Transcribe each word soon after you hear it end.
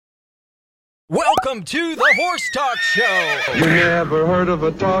Welcome to the Horse Talk Show. You never heard of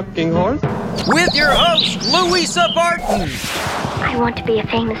a talking horse? With your host, Louisa Barton. I want to be a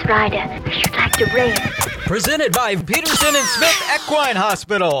famous rider. I should like to race. Presented by Peterson and Smith Equine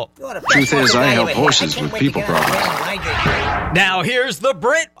Hospital. Truth is, I help horses with people problems. Now here's the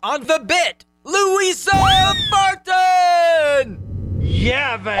Brit on the bit, Louisa Barton.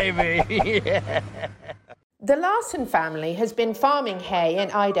 Yeah, baby. Yeah. The Larson family has been farming hay in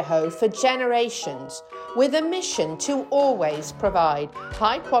Idaho for generations with a mission to always provide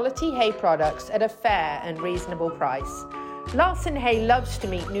high-quality hay products at a fair and reasonable price. Larson Hay loves to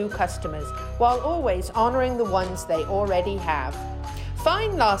meet new customers while always honoring the ones they already have.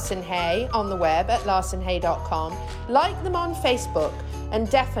 Find Larson Hay on the web at larsonhay.com, like them on Facebook, and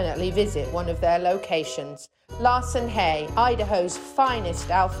definitely visit one of their locations. Larson Hay, Idaho's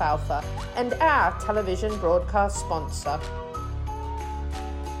finest alfalfa, and our television broadcast sponsor.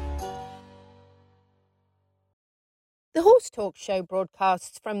 The Horse Talk Show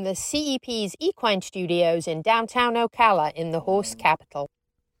broadcasts from the CEP's Equine Studios in downtown Ocala in the horse capital.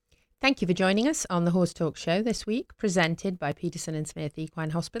 Thank you for joining us on the Horse Talk Show this week, presented by Peterson and Smith Equine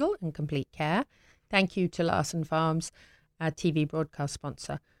Hospital and Complete Care. Thank you to Larson Farms, our TV broadcast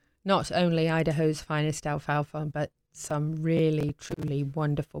sponsor. Not only Idaho's finest alfalfa, but some really, truly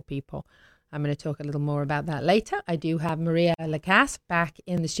wonderful people. I'm going to talk a little more about that later. I do have Maria Lacasse back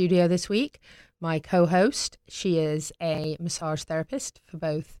in the studio this week, my co-host. She is a massage therapist for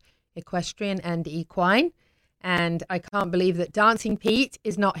both equestrian and equine. And I can't believe that Dancing Pete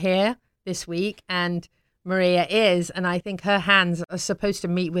is not here this week, and Maria is. And I think her hands are supposed to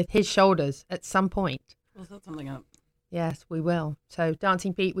meet with his shoulders at some point. We'll set something up. Yes, we will. So,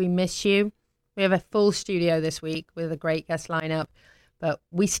 Dancing Pete, we miss you. We have a full studio this week with a great guest lineup, but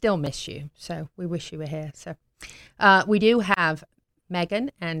we still miss you. So, we wish you were here. So, we do have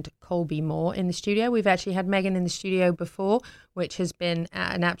Megan and Colby Moore in the studio. We've actually had Megan in the studio before, which has been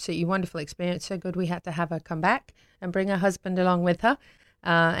an absolutely wonderful experience. So good we had to have her come back and bring her husband along with her,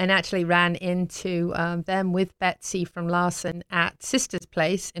 and actually ran into them with Betsy from Larson at Sister's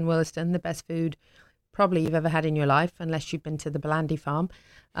Place in Williston, the best food probably you've ever had in your life, unless you've been to the Blandy farm,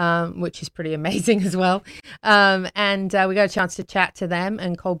 which is pretty amazing as well. And we got a chance to chat to them,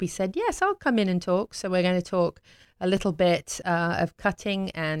 and Colby said, yes, I'll come in and talk. So we're going to talk a little bit of cutting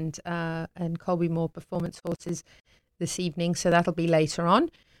and Colby Moore performance horses this evening. So that'll be later on.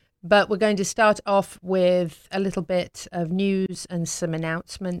 But we're going to start off with a little bit of news and some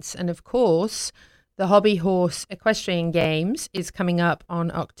announcements. And of course, the Hobby Horse Equestrian Games is coming up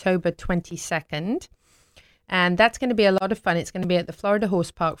on October 22nd. And that's going to be a lot of fun. It's going to be at the Florida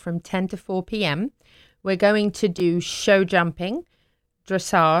Horse Park from 10 to 4 p.m. We're going to do show jumping,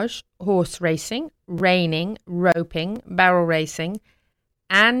 dressage, horse racing, reining, roping, barrel racing,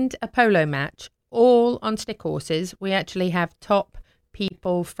 and a polo match, all on stick horses. We actually have top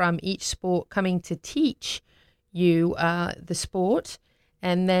people from each sport coming to teach you the sport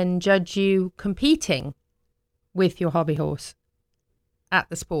and then judge you competing with your hobby horse at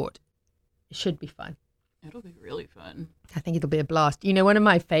the sport. It should be fun. It'll be really fun. I think it'll be a blast. You know, one of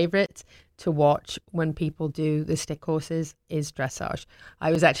my favorites to watch when people do the stick horses is dressage.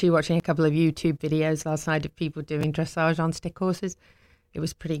 I was actually watching a couple of YouTube videos last night of people doing dressage on stick horses. It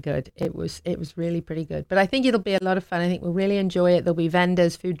was pretty good. It was really pretty good. But I think it'll be a lot of fun. I think we'll really enjoy it. There'll be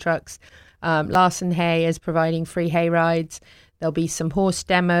vendors, food trucks. Larson Hay is providing free hay rides. There'll be some horse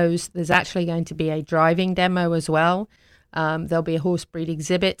demos. There's actually going to be a driving demo as well. There'll be a horse breed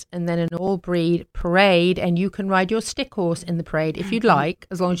exhibit and then an all breed parade, and you can ride your stick horse in the parade if you'd like,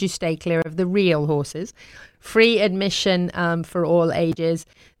 as long as you stay clear of the real horses. Free admission for all ages.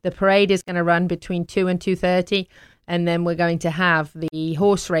 The parade is going to run between 2 and 2:30, and then we're going to have the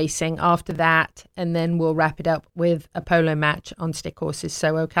horse racing after that, and then we'll wrap it up with a polo match on stick horses.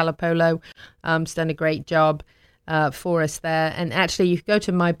 So Ocala Polo has done a great job for us there. And actually, you go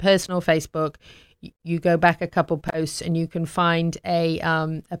to my personal Facebook, you go back a couple posts and you can find a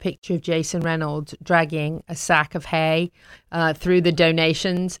picture of Jason Reynolds dragging a sack of hay through the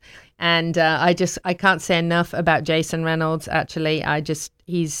donations. And I can't say enough about Jason Reynolds. Actually,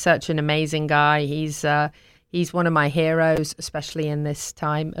 he's such an amazing guy. He's one of my heroes, especially in this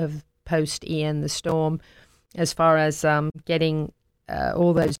time of post Ian the storm, as far as getting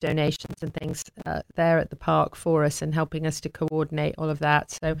all those donations and things there at the park for us and helping us to coordinate all of that.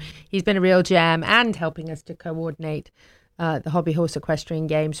 So he's been a real gem, and helping us to coordinate the Hobby Horse Equestrian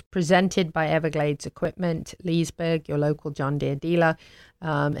Games presented by Everglades Equipment, Leesburg, your local John Deere dealer.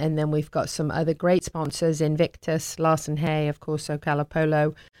 And then we've got some other great sponsors, Invictus, Larson Hay, of course, Ocala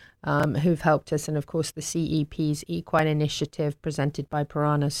Polo, who've helped us, and of course the CEP's Equine Initiative presented by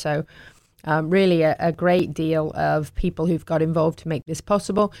Piranha. So Really a great deal of people who've got involved to make this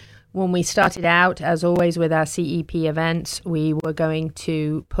possible. When we started out, as always with our CEP events, we were going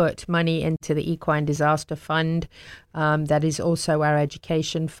to put money into the Equine Disaster Fund. That is also our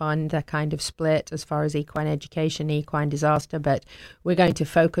education fund, a kind of split as far as equine education, equine disaster. But we're going to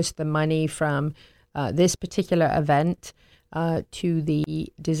focus the money from this particular event to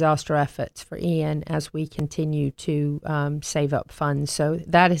the disaster efforts for Ian as we continue to save up funds. So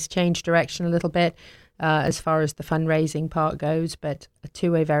that has changed direction a little bit as far as the fundraising part goes, but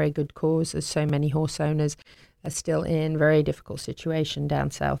to a very good cause, as so many horse owners are still in very difficult situation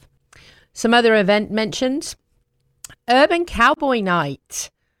down south. Some other event mentions. Urban Cowboy Night,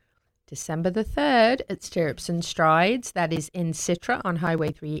 December the 3rd at Stirrups and Strides. That is in Citra on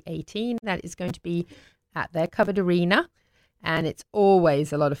Highway 318. That is going to be at their covered arena. And it's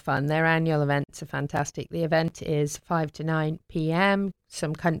always a lot of fun. Their annual events are fantastic. The event is 5 to 9 p.m.,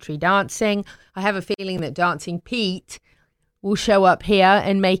 some country dancing. I have a feeling that Dancing Pete will show up here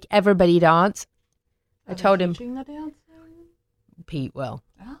and make everybody dance. I told him. Teaching the dancing? Pete will.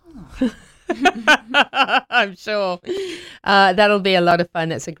 Oh. I'm sure. That'll be a lot of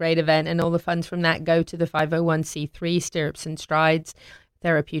fun. It's a great event. And all the funds from that go to the 501c3 Stirrups and Strides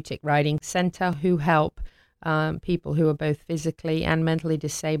Therapeutic Riding Center, who help people who are both physically and mentally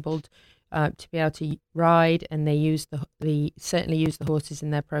disabled to be able to ride, and they use certainly use the horses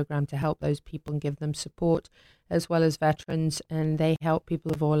in their program to help those people and give them support, as well as veterans, and they help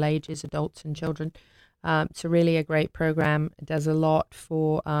people of all ages, adults and children. It's really a great program. It does a lot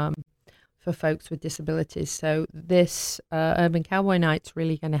for folks with disabilities. So this Urban Cowboy Night's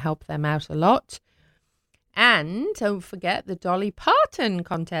really going to help them out a lot. And don't forget the Dolly Parton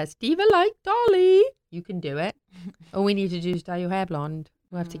contest. Diva like Dolly. You can do it. All we need to do is dye your hair blonde.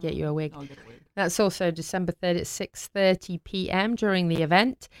 We'll have to get you a wig. I'll get a wig. That's also December 3rd at 6:30 p.m. during the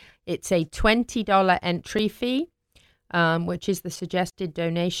event. It's a $20 entry fee, which is the suggested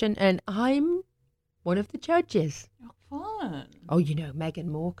donation. And I'm one of the judges. Oh, fun. Oh, Megan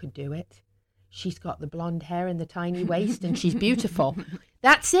Moore could do it. She's got the blonde hair and the tiny waist, and she's beautiful.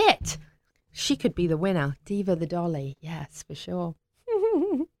 That's it. She could be the winner. Diva the Dolly. Yes, for sure.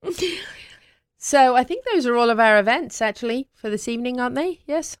 So I think those are all of our events, actually, for this evening, aren't they?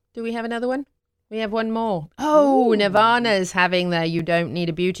 Yes? Do we have another one? We have one more. Oh, Nirvana's having their You Don't Need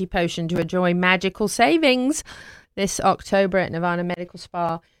a Beauty Potion to Enjoy Magical Savings this October at Nirvana Medical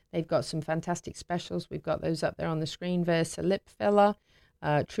Spa. They've got some fantastic specials. We've got those up there on the screen. Versa Lip Filler,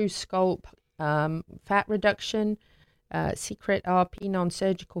 True Sculpt, Fat Reduction, Secret RP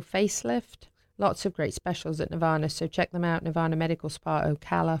Non-Surgical Facelift. Lots of great specials at Nirvana, so check them out, Nirvana Medical Spa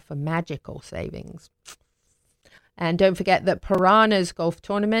Ocala, for magical savings. And don't forget that Piranha's Golf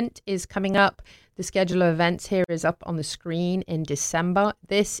Tournament is coming up. The schedule of events here is up on the screen in December.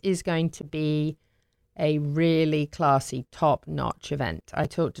 This is going to be a really classy, top-notch event. I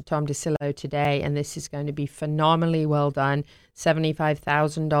talked to Tom DeCillo today, and this is going to be phenomenally well done.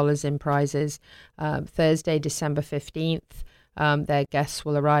 $75,000 in prizes. Thursday, December 15th. Their guests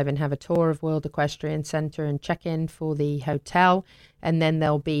will arrive and have a tour of World Equestrian Centre and check in for the hotel. And then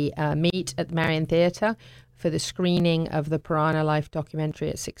there'll be a meet at the Marion Theatre for the screening of the Piranha Life documentary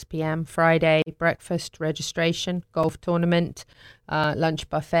at 6 p.m. Friday, breakfast, registration, golf tournament, lunch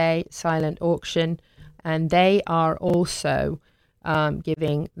buffet, silent auction. And they are also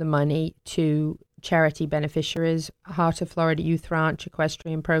giving the money to charity beneficiaries. Heart of Florida Youth Ranch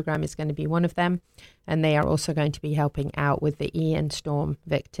Equestrian Program is going to be one of them. And they are also going to be helping out with the Ian Storm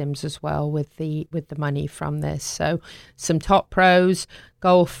victims as well with the money from this. So some top pros,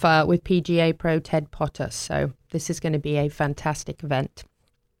 golf with PGA Pro Ted Potter. So this is going to be a fantastic event.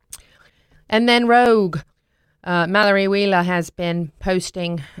 And then Rogue. Mallory Wheeler has been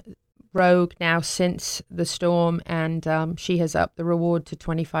posting Rogue now since the storm, and she has upped the reward to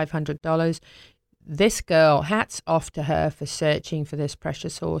 $2,500. This girl, hats off to her for searching for this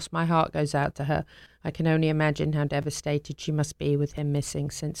precious horse. My heart goes out to her. I can only imagine how devastated she must be with him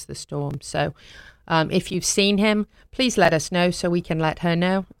missing since the storm. So if you've seen him, please let us know so we can let her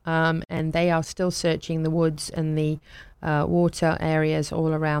know. And they are still searching the woods and the water areas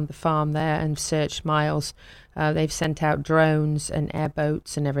all around the farm there and searched miles. They've sent out drones and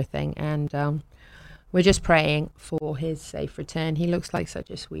airboats and everything. And we're just praying for his safe return. He looks like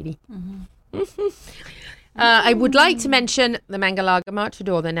such a sweetie. Mm-hmm. I would like to mention the Mangalaga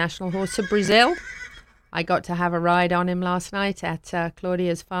Marchador, the national horse of Brazil. I got to have a ride on him last night at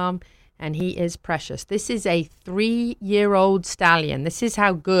Claudia's farm, and he is precious. This is a 3-year-old stallion. This is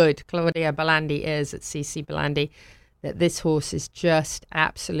how good Claudia Belandi is at CC Belandi, that this horse is just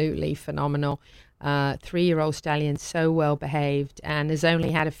absolutely phenomenal. 3-year-old stallion, so well behaved, and has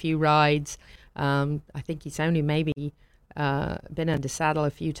only had a few rides. I think he's only maybe been under saddle a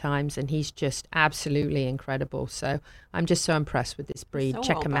few times, and he's just absolutely incredible. So I'm just so impressed with this breed. So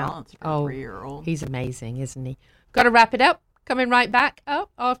Check him out. Oh, 3-year-old. He's amazing, isn't he? Got to wrap it up. Coming right back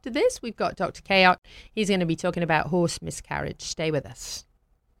up after this, we've got Dr. K. He's going to be talking about horse miscarriage. Stay with us.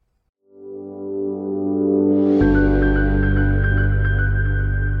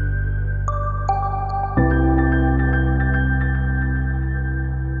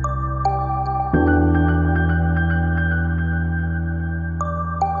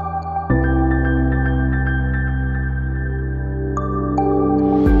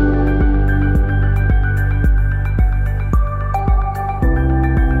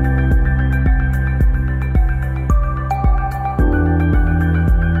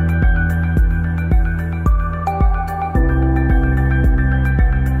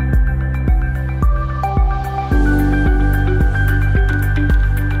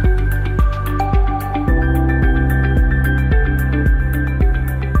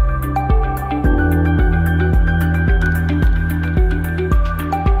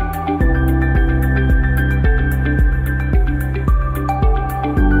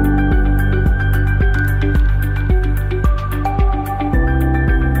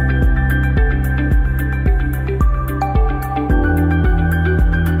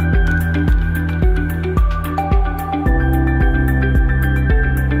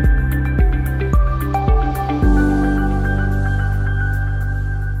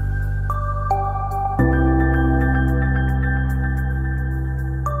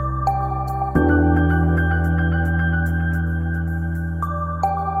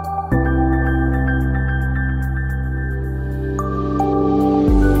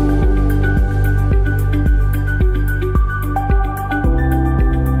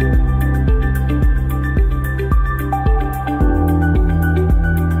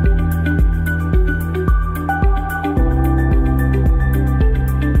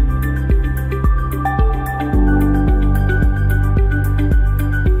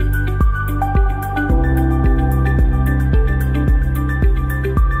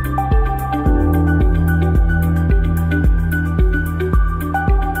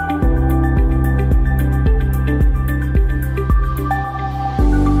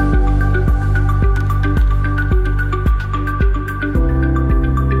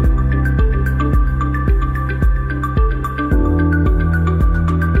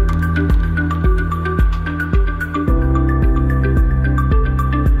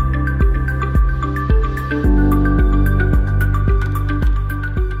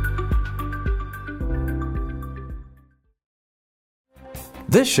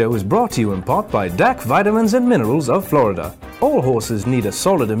 This show is brought to you in part by DAC Vitamins and Minerals of Florida. All horses need a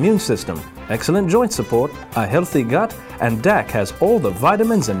solid immune system, excellent joint support, a healthy gut, and DAC has all the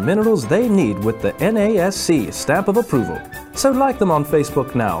vitamins and minerals they need with the NASC stamp of approval. So like them on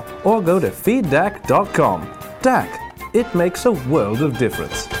Facebook now or go to feeddac.com. DAC, it makes a world of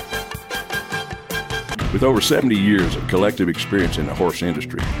difference. With over 70 years of collective experience in the horse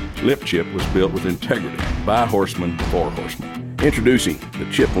industry, Lip Chip was built with integrity by horsemen for horsemen. Introducing the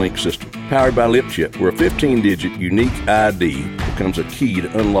Chip Link system, powered by Lip Chip, where a 15-digit unique ID becomes a key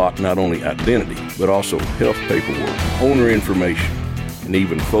to unlock not only identity, but also health paperwork, owner information, and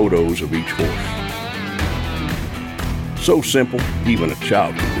even photos of each horse. So simple, even a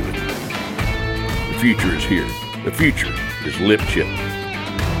child can do it. The future is here. The future is Lip Chip.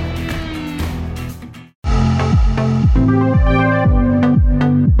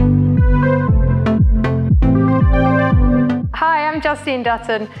 Hi, I'm Justine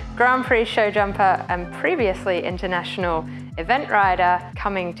Dutton, Grand Prix show jumper and previously international event rider,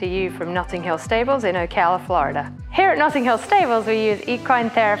 coming to you from Notting Hill Stables in Ocala, Florida. Here at Notting Hill Stables, we use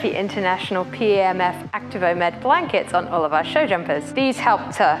Equine Therapy International PAMF Activomed blankets on all of our show jumpers. These help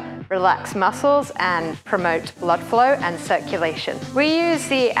to relax muscles and promote blood flow and circulation. We use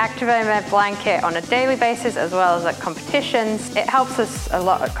the Activomed blanket on a daily basis as well as at competitions. It helps us a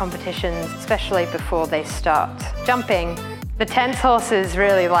lot at competitions, especially before they start jumping. The tense horses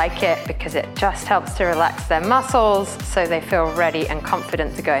really like it because it just helps to relax their muscles so they feel ready and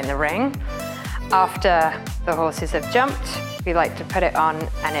confident to go in the ring. After the horses have jumped, we like to put it on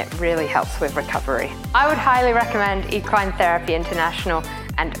and it really helps with recovery. I would highly recommend Equine Therapy International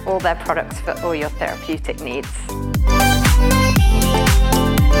and all their products for all your therapeutic needs.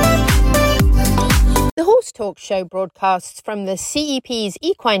 The Horse Talk Show broadcasts from the CEP's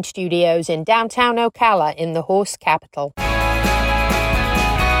Equine Studios in downtown Ocala in the horse capital.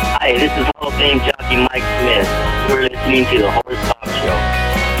 Hi, this is Hall of Fame jockey Mike Smith. You're listening to the Horse Talk Show.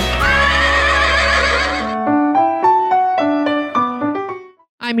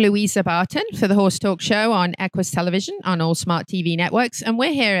 I'm Louisa Barton for the Horse Talk Show on Equus Television on all smart TV networks. And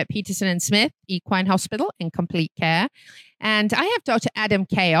we're here at Peterson and Smith Equine Hospital in complete care. And I have Dr. Adam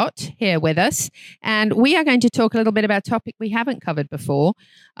Kayot here with us. And we are going to talk a little bit about a topic we haven't covered before.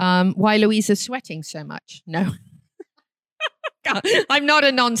 Why Louisa's sweating so much. No. I'm not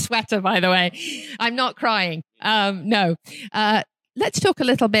a non-sweater, by the way. I'm not crying. No. Let's talk a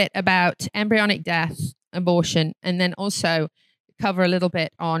little bit about embryonic death, abortion, and then also cover a little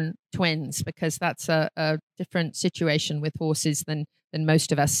bit on twins, because that's a different situation with horses than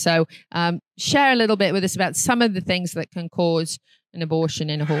most of us. So share a little bit with us about some of the things that can cause an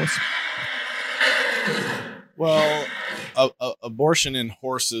abortion in a horse. Well, abortion in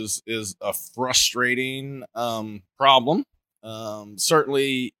horses is a frustrating problem.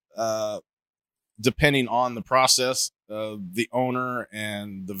 Certainly, depending on the process, the owner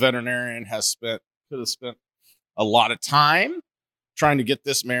and the veterinarian could have spent a lot of time trying to get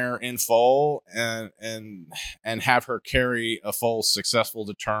this mare in foal and have her carry a foal successful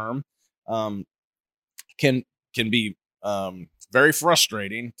to term. Can be very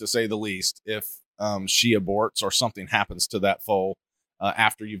frustrating, to say the least, if she aborts or something happens to that foal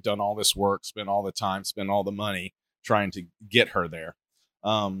after you've done all this work, spent all the time, spent all the money trying to get her there.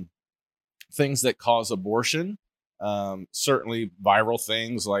 Things that cause abortion, certainly viral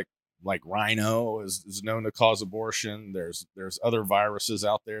things like rhino is known to cause abortion. There's other viruses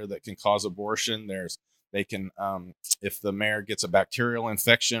out there that can cause abortion. If the mare gets a bacterial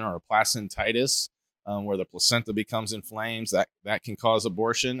infection or a placentitis, where the placenta becomes inflamed, that can cause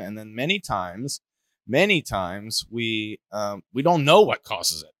abortion. And then many times we don't know what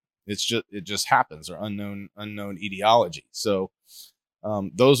causes it. It just happens, or unknown etiology. So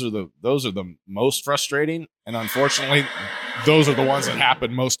those are the most frustrating, and unfortunately, those are the ones that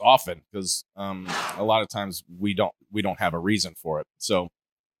happen most often, because a lot of times we don't have a reason for it. So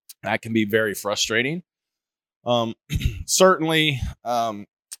that can be very frustrating. Certainly,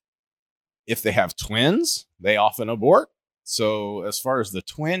 if they have twins, they often abort. So as far as the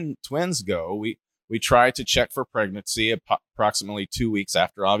twins go, we try to check for pregnancy approximately 2 weeks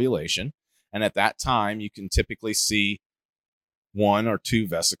after ovulation, and at that time you can typically see 1 or 2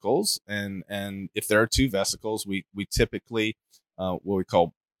 vesicles, and if there are 2 vesicles, we typically what we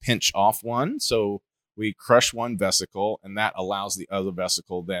call pinch off one. So we crush one vesicle, and that allows the other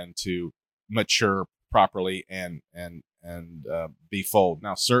vesicle then to mature properly and be foaled.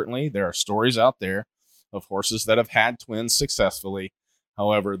 Now, certainly there are stories out there of horses that have had twins successfully.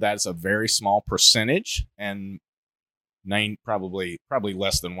 However, that's a very small percentage, and probably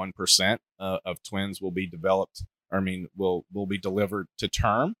less than 1% of twins will be developed. Will be delivered to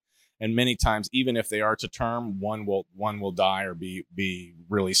term, and many times, even if they are to term, one will die or be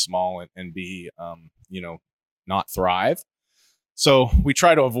really small and be not thrive. So we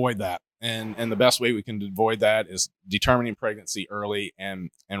try to avoid that, and the best way we can avoid that is determining pregnancy early and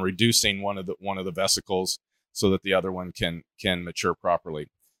reducing one of the vesicles so that the other one can mature properly.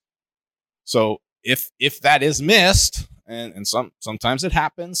 So if that is missed, and sometimes it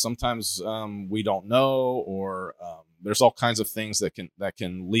happens, sometimes we don't know, or there's all kinds of things that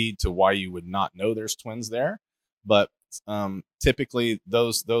can lead to why you would not know there's twins there. But typically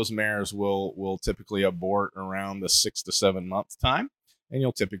those mares will typically abort around the 6 to 7 month time, and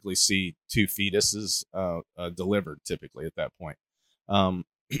you'll typically see 2 fetuses delivered typically at that point.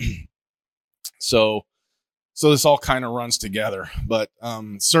 So this all kind of runs together, but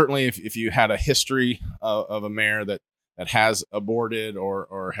certainly if you had a history of a mare that has aborted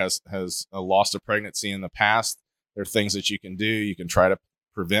or has lost a pregnancy in the past, there are things that you can do. You can try to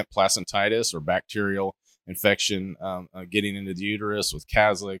prevent placentitis or bacterial infection getting into the uterus with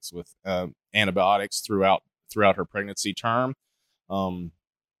Caslix, with antibiotics throughout her pregnancy term.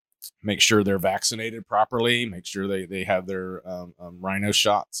 Make sure they're vaccinated properly. Make sure they have their rhino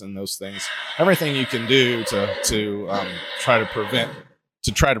shots and those things. Everything you can do to try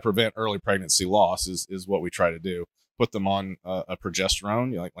to prevent early pregnancy loss is what we try to do. Put them on a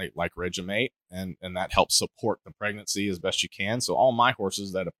progesterone, like Regimate, and that helps support the pregnancy as best you can. So all my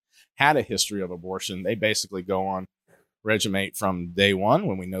horses that have had a history of abortion, they basically go on Regimate from day one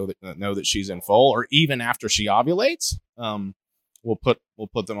when we know that she's in foal, or even after she ovulates. We'll put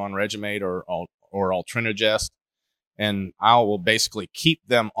them on Regimate or Altrinogest, and I will basically keep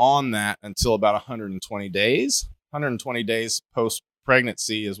them on that until about 120 days. 120 days post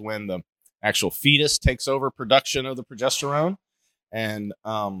pregnancy is when the actual fetus takes over production of the progesterone, and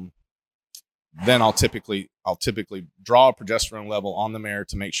then I'll typically draw a progesterone level on the mare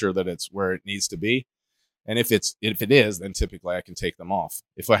to make sure that it's where it needs to be. And if it is, then typically I can take them off.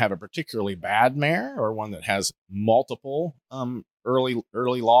 If I have a particularly bad mare or one that has multiple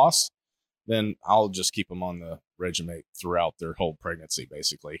early loss, then I'll just keep them on the regiment throughout their whole pregnancy,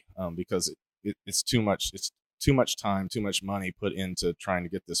 basically, because it's too much. It's too much time, too much money put into trying to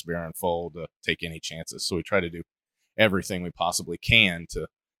get this barren foal to take any chances. So we try to do everything we possibly can to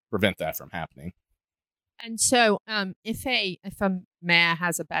prevent that from happening. And so, if a mare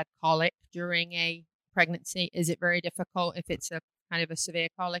has a bad colic during a pregnancy, is it very difficult? If it's a kind of a severe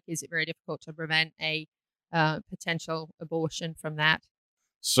colic, is it very difficult to prevent a potential abortion from that?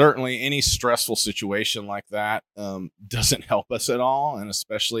 Certainly, any stressful situation like that doesn't help us at all, and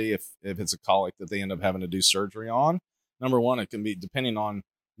especially if it's a colic that they end up having to do surgery on. Number one, it can be, depending on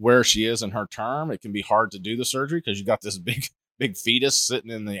where she is in her term, it can be hard to do the surgery because you got this big fetus sitting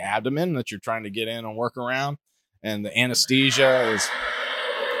in the abdomen that you're trying to get in and work around, and the anesthesia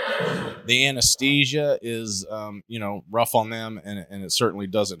is rough on them, and it certainly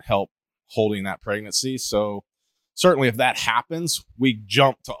doesn't help holding that pregnancy. So certainly if that happens, we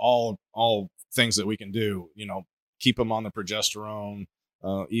jump to all things that we can do, keep them on the progesterone,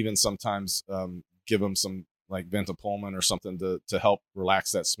 even sometimes give them some like ventapulmin or something to help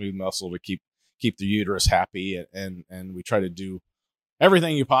relax that smooth muscle to keep the uterus happy. And we try to do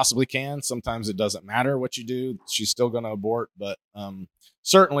everything you possibly can. Sometimes it doesn't matter what you do. She's still going to abort, but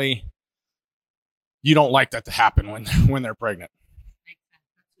certainly you don't like that to happen when they're pregnant.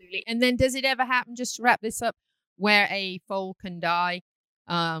 Absolutely. And then does it ever happen, just to wrap this up, where a foal can die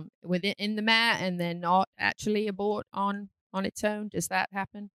in the mare and then not actually abort on its own? Does that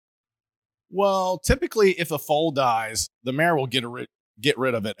happen? Well, typically, if a foal dies, the mare will get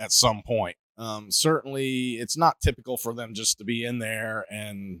rid of it at some point. Certainly, it's not typical for them just to be in there,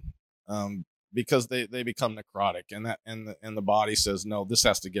 and because they become necrotic, and the body says, no, this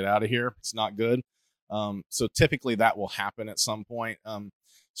has to get out of here. It's not good. So typically, that will happen at some point.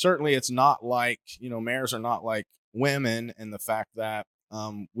 Certainly, it's not like, mares are not like women in the fact that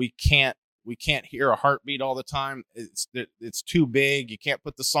we can't hear a heartbeat all the time. It's too big. You can't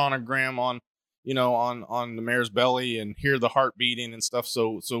put the sonogram on the mare's belly and hear the heart beating and stuff.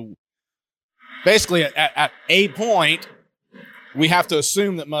 So basically, at a point, we have to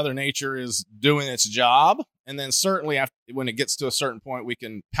assume that Mother Nature is doing its job, and then certainly when it gets to a certain point, we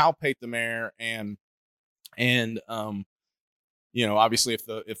can palpate the mare and obviously if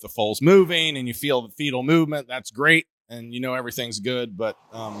the foal's moving and you feel the fetal movement, that's great. And, everything's good, but,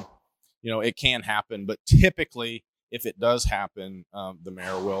 it can happen. But typically if it does happen, the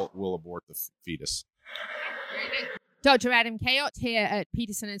mare will abort the fetus. Dr. Adam Kayott here at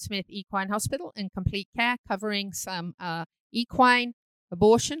Peterson and Smith Equine Hospital in Complete Care, covering some equine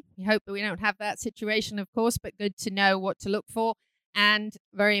abortion. We hope that we don't have that situation, of course, but good to know what to look for, and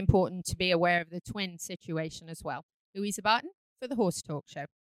very important to be aware of the twin situation as well. Louisa Barton for the Horse Talk Show.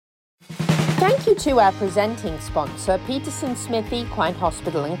 Thank you to our presenting sponsor, Peterson Smith Equine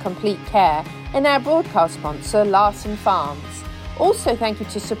Hospital and Complete Care, and our broadcast sponsor, Larson Farms. Also, thank you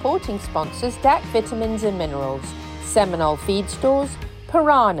to supporting sponsors, DAC Vitamins and Minerals, Seminole Feed Stores,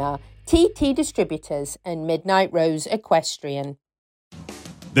 Piranha, TT Distributors, and Midnight Rose Equestrian.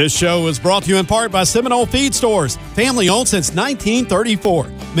 This show is brought to you in part by Seminole Feed Stores, family owned since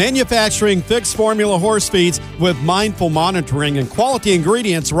 1934. Manufacturing fixed formula horse feeds with mindful monitoring and quality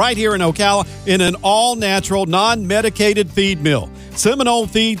ingredients right here in Ocala in an all-natural, non-medicated feed mill. Seminole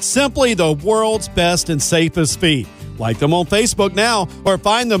Feed, simply the world's best and safest feed. Like them on Facebook now or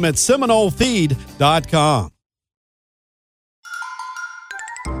find them at SeminoleFeed.com.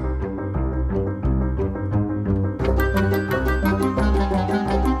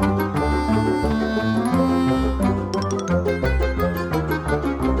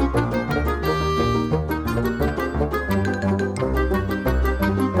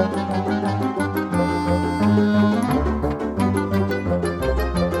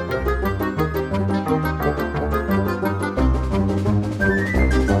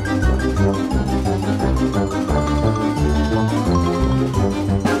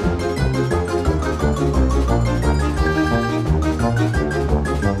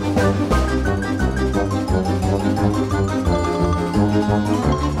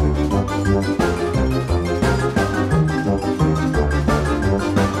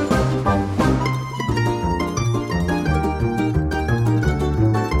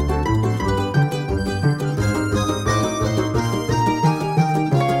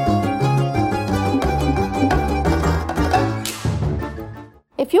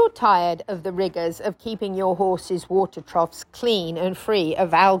 If you're tired of the rigors of keeping your horse's water troughs clean and free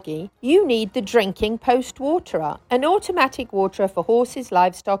of algae, you need the Drinking Post Waterer, an automatic waterer for horses,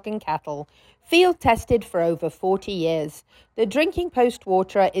 livestock and cattle. Field tested for over 40 years, the Drinking Post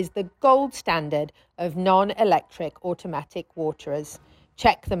Waterer is the gold standard of non-electric automatic waterers.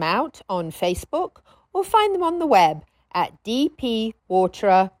 Check them out on Facebook or find them on the web at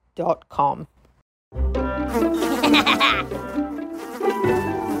dpwaterer.com.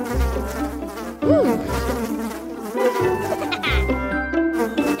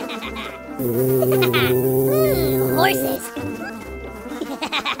 Horses.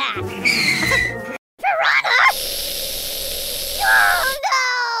 Piranha! Oh no!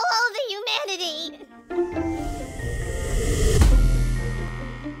 Oh, the humanity!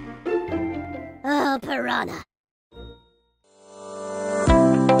 Oh, piranha.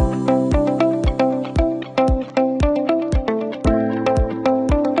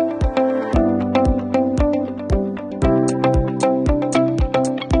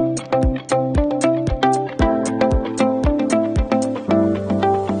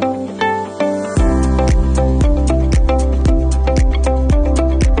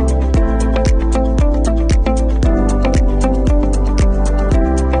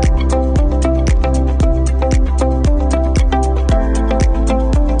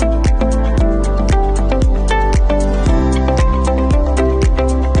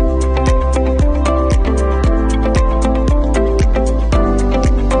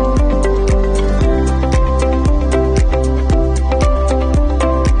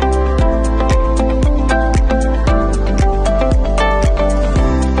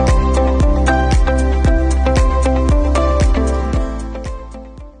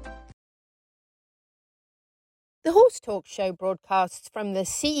 The Horse Talk Show broadcasts from the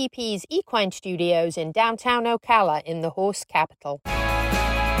CEP's Equine Studios in downtown Ocala in the horse capital.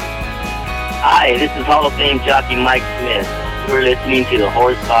 Hi, this is Hall of Fame jockey Mike Smith. You're listening to the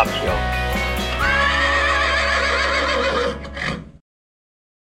Horse Talk Show.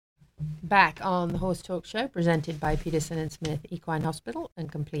 Back on the Horse Talk Show, presented by Peterson and Smith Equine Hospital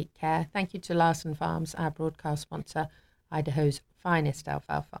and Complete Care. Thank you to Larson Farms, our broadcast sponsor, Idaho's finest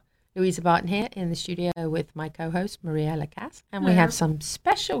alfalfa. Louisa Barton here in the studio with my co-host, Maria Lacasse. And we have some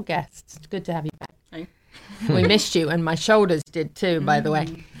special guests. It's good to have you back. Hi. We missed you, and my shoulders did too, by the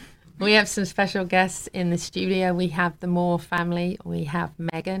way. We have some special guests in the studio. We have the Moore family. We have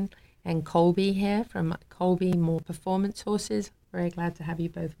Megan and Colby here from Colby Moore Performance Horses. Very glad to have you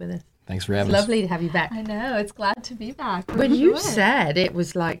both with us. Thanks for having It's us. lovely to have you back. I know, it's glad to be back. When you said it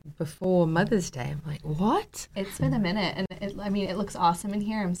was like before Mother's Day, I'm like, what? It's been a minute, and it looks awesome in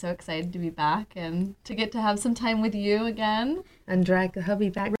here. I'm so excited to be back and to get to have some time with you again. And drag the hubby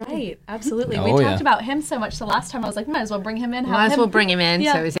back. Right, absolutely. Oh, We yeah. talked about him so much the last time. I was like, might as well bring him in. Might as well bring him in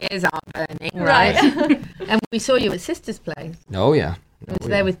Yeah. so his ears aren't burning, right? And we saw you at Sister's Place. Oh, yeah. I was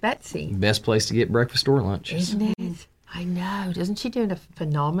there with Betsy. Best place to get breakfast or lunch. Isn't it? I know. Doesn't she do a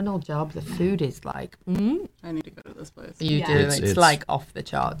phenomenal job? The food is like, I need to go to this place. You Yeah. do. It's like off the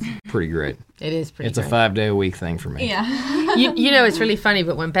charts. Pretty great. It is pretty It's a great. 5-day-a-week thing for me. Yeah. You know, it's really funny,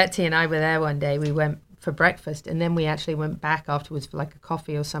 but when Betsy and I were there one day, we went for breakfast, and then we actually went back afterwards for like a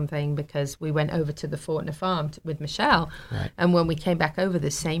coffee or something because we went over to the Fortner farm with Michelle. Right. And when we came back over,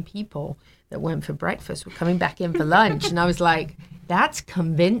 the same people that went for breakfast were coming back in for lunch. And I was like, that's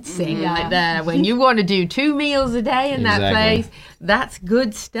convincing right there. When you want to do 2 meals a day in that Exactly. place, that's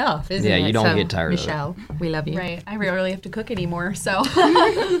good stuff, isn't it? Yeah, you don't So, get tired of it. Michelle, we love you. Right. I rarely have to cook anymore, so.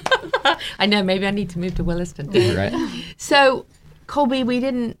 I know, maybe I need to move to Williston. Right. So, Colby, we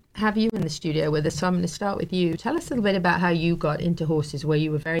didn't have you in the studio with us, so I'm going to start with you. Tell us a little bit about how you got into horses. Were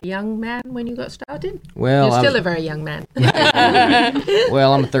you a very young man when you got started? Well, You're still a very young man.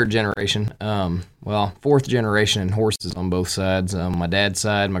 Well, I'm a third generation. Fourth generation in horses on both sides. My dad's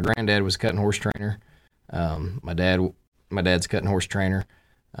side, my granddad was a cutting horse trainer. My dad's a cutting horse trainer.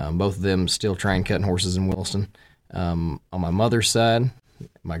 Both of them still train cutting horses in Williston. On my mother's side,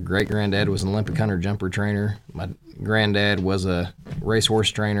 my great granddad was an Olympic hunter jumper trainer. My granddad was a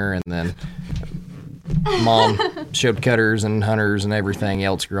racehorse trainer, and then Mom showed cutters and hunters and everything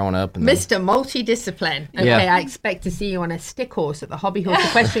else growing up. And Mr. Multidiscipline. Okay, Yeah. I expect to see you on a stick horse at the Hobby Horse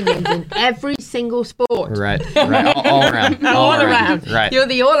Equestrian Games in every single sport. Right, all around. All around. Right. You're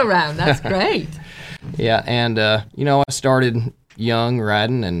the all around. That's great. Yeah, and I started young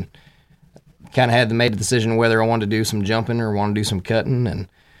riding and kind of made the decision whether I wanted to do some jumping or want to do some cutting, and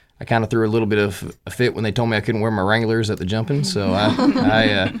I kind of threw a little bit of a fit when they told me I couldn't wear my Wranglers at the jumping, so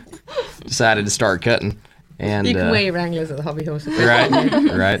I decided to start cutting. And You can wear your Wranglers at the Hobby Horse right, Equestrian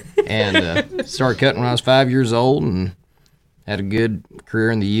Games. right, and started cutting when I was 5 years old, and had a good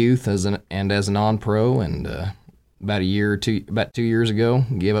career in the youth as a non-pro, and about 2 years ago,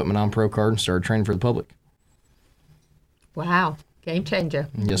 gave up my non-pro card and started training for the public. Wow. Game changer.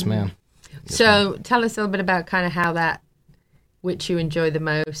 Yes, ma'am. So tell us a little bit about kind of which you enjoy the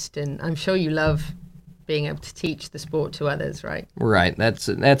most, and I'm sure you love being able to teach the sport to others, right? Right.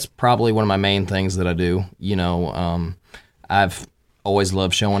 That's probably one of my main things that I do. I've always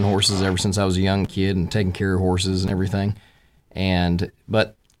loved showing horses ever since I was a young kid and taking care of horses and everything.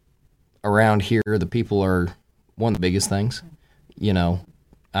 But around here, the people are one of the biggest things.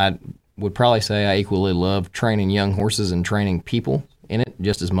 I would probably say I equally love training young horses and training people in it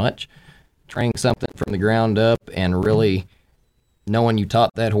just as much. Training something from the ground up and really knowing you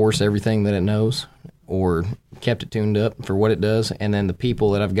taught that horse everything that it knows or kept it tuned up for what it does. And then the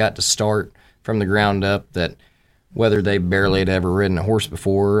people that I've got to start from the ground up, that whether they barely had ever ridden a horse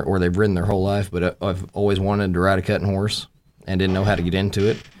before or they've ridden their whole life, but I've always wanted to ride a cutting horse and didn't know how to get into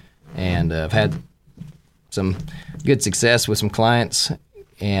it. And I've had some good success with some clients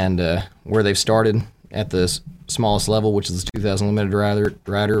and where they've started at the smallest level, which is the 2,000 limited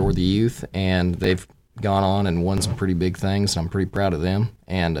rider or the youth, and they've gone on and won some pretty big things, and I'm pretty proud of them.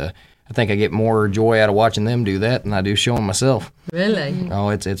 And I think I get more joy out of watching them do that than I do showing myself. Really? Oh,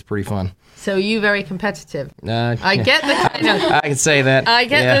 it's pretty fun. So you very competitive? I get the I can say that. I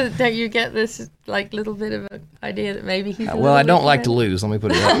get that you get this little bit of an idea that maybe he's. Well, I don't like to lose. Let me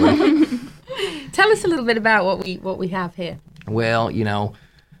put it that way. Tell us a little bit about what we have here. Well,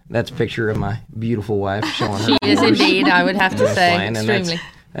 that's a picture of my beautiful wife showing her. She is indeed, I would have to say, extremely.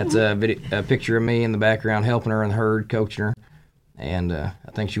 That's a picture of me in the background helping her in the herd, coaching her. And I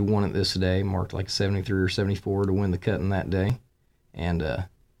think she won it this day, marked like 73 or 74 to win the cutting that day. And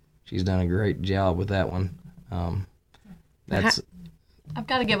she's done a great job with that one. I've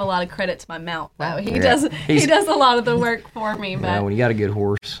got to give a lot of credit to my mount. Wow, he Yeah. does a lot of the work for me. But Yeah, when you got a good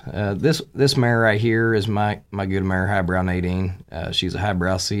horse. This mare right here is my good mare, Highbrow Nadine. She's a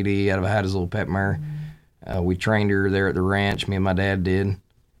Highbrow CD out of a Hattiesville pet mare. We trained her there at the ranch, me and my dad did.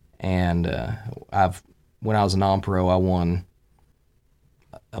 And when I was a non-pro, I won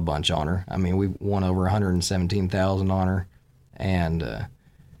a bunch on her. I mean, we won over $117,000 on her, and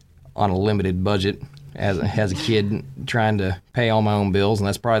on a limited budget as a kid trying to pay all my own bills, and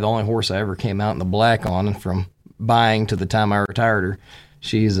that's probably the only horse I ever came out in the black on from buying to the time I retired her.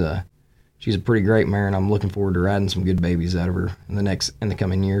 She's a pretty great mare, and I'm looking forward to riding some good babies out of her in the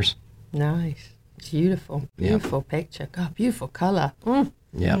coming years. Nice, beautiful picture. God, beautiful color.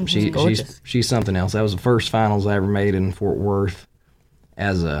 Yeah, she's something else. That was the first finals I ever made in Fort Worth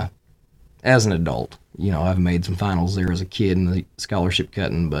as an adult. I've made some finals there as a kid in the scholarship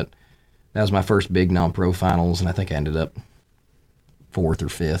cutting, but that was my first big non-pro finals, and I think I ended up 4th or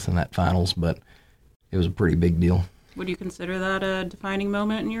 5th in that finals, but it was a pretty big deal. Would you consider that a defining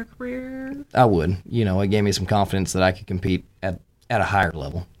moment in your career? I would. It gave me some confidence that I could compete at a higher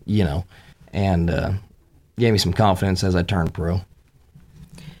level, and gave me some confidence as I turned pro.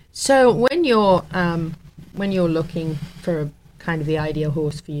 So when you're looking for kind of the ideal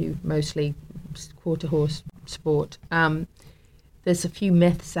horse for you, mostly quarter horse sport, there's a few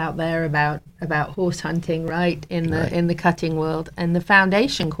myths out there about horse hunting, right, in the cutting world, and the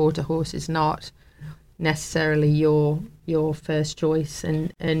foundation quarter horse is not necessarily your first choice,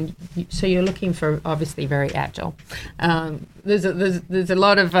 and so you're looking for obviously very agile. There's a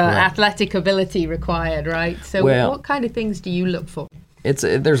lot of athletic ability required, right? So what kind of things do you look for?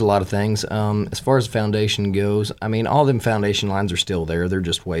 There's a lot of things. As far as the foundation goes, I mean, all them foundation lines are still there. They're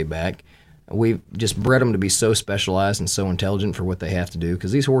just way back. We've just bred them to be so specialized and so intelligent for what they have to do,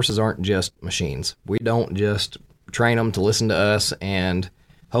 because these horses aren't just machines. We don't just train them to listen to us and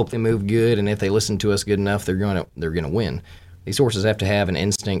hope they move good, and if they listen to us good enough, they're gonna win. These horses have to have an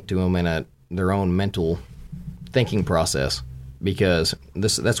instinct to them and their own mental thinking process, because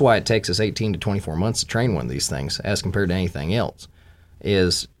that's why it takes us 18 to 24 months to train one of these things as compared to anything else,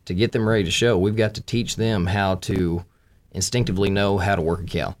 is to get them ready to show. We've got to teach them how to instinctively know how to work a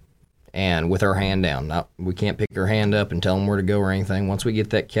cow. And with our hand down. We can't pick her hand up and tell them where to go or anything. Once we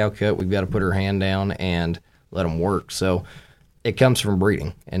get that cow cut, we've got to put her hand down and let them work. So it comes from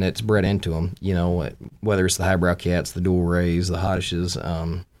breeding, and it's bred into them. Whether it's the highbrow cats, the dual rays, the Hodishes,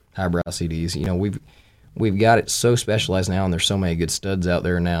 highbrow CDs. We've got it so specialized now, and there's so many good studs out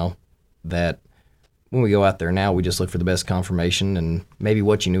there now that when we go out there now, we just look for the best confirmation and maybe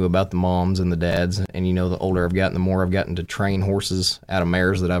what you knew about the moms and the dads. And the older I've gotten, the more I've gotten to train horses out of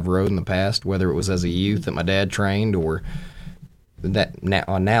mares that I've rode in the past, whether it was as a youth that my dad trained or that now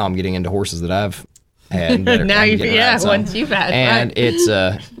I'm getting into horses that I've had. Once you've had. And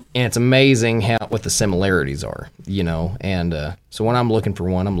it's amazing what the similarities are, And so when I'm looking for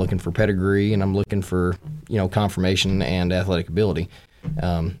one, I'm looking for pedigree, and I'm looking for confirmation and athletic ability.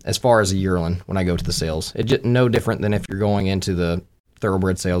 As far as a yearling, when I go to the sales, it's just no different than if you're going into the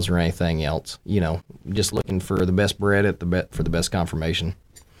thoroughbred sales or anything else. You know, just looking for the best bred for the best conformation.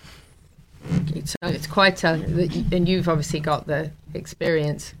 So it's quite and you've obviously got the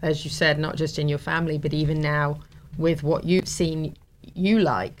experience, as you said, not just in your family, but even now with what you've seen you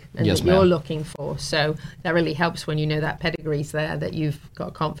like and yes, that ma'am. you're looking for. So that really helps when you know that pedigree's there, that you've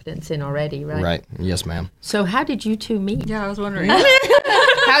got confidence in already, right? Right. Yes, ma'am. So how did you two meet? Yeah, I was wondering.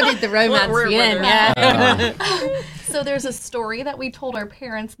 How did the romance begin? Yeah. So there's a story that we told our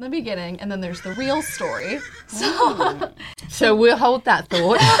parents in the beginning, and then there's the real story. So we'll hold that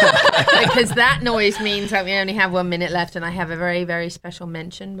thought because that noise means that we only have 1 minute left, and I have a very, very special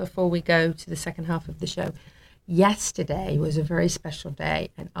mention before we go to the second half of the show. Yesterday was a very special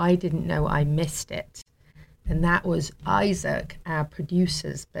day, and I didn't know I missed it. And that was Isaac, our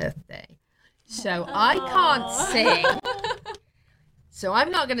producer's birthday. So I can't sing. So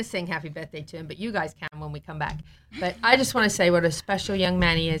I'm not going to sing happy birthday to him, but you guys can when we come back. But I just want to say what a special young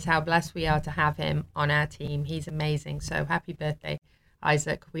man he is, how blessed we are to have him on our team. He's amazing. So happy birthday,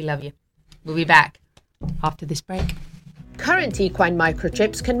 Isaac. We love you. We'll be back after this break. Current equine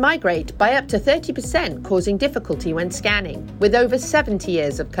microchips can migrate by up to 30%, causing difficulty when scanning. With over 70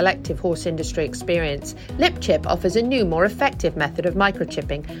 years of collective horse industry experience, LipChip offers a new, more effective method of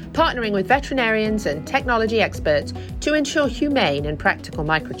microchipping, partnering with veterinarians and technology experts to ensure humane and practical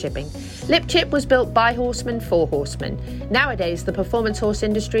microchipping. LipChip was built by horsemen for horsemen. Nowadays, the performance horse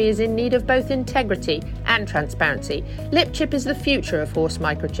industry is in need of both integrity and transparency. LipChip is the future of horse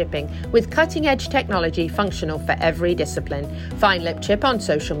microchipping, with cutting-edge technology functional for every discipline. Find LipChip on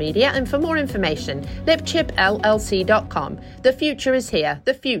social media, and for more information, lipchipllc.com. The future is here.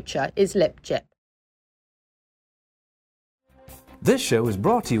 The future is LipChip. This show is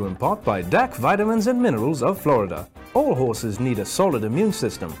brought to you in part by DAC Vitamins and Minerals of Florida. All horses need a solid immune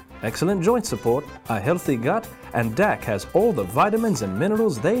system, excellent joint support, a healthy gut, and DAC has all the vitamins and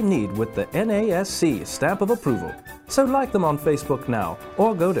minerals they need with the NASC stamp of approval. So like them on Facebook now,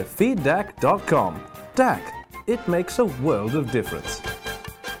 or go to feeddac.com. DAC, it makes a world of difference.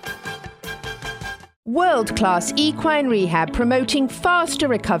 World-class equine rehab promoting faster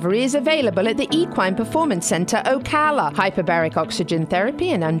recovery is available at the Equine Performance Centre Ocala. Hyperbaric oxygen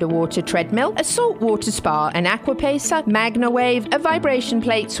therapy, an underwater treadmill, a saltwater spa, an aquapacer, MagnaWave, a vibration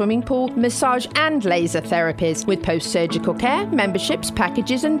plate, swimming pool, massage and laser therapies. With post-surgical care, memberships,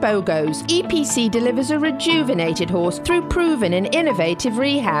 packages and BOGOs, EPC delivers a rejuvenated horse through proven and innovative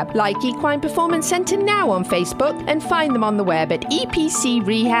rehab. Like Equine Performance Centre now on Facebook and find them on the web at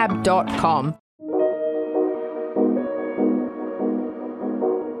epcrehab.com.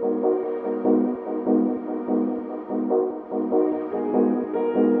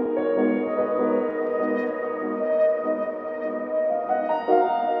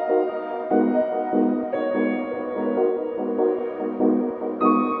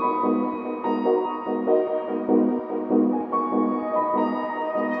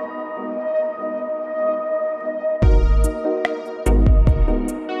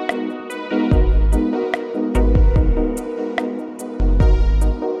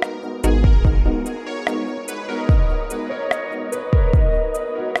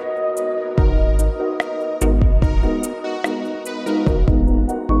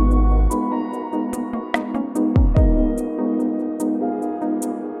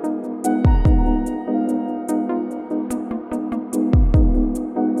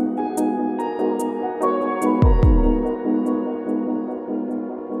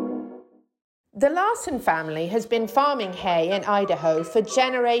 The Larson family has been farming hay in Idaho for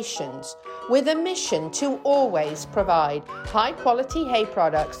generations, with a mission to always provide high-quality hay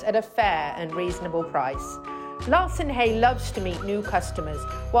products at a fair and reasonable price. Larson Hay loves to meet new customers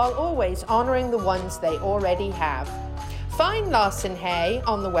while always honouring the ones they already have. Find Larson Hay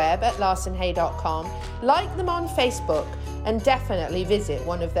on the web at larsonhay.com, like them on Facebook, and definitely visit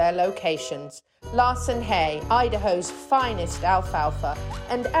one of their locations. Larson Hay, Idaho's finest alfalfa,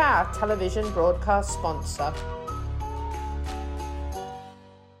 and our television broadcast sponsor.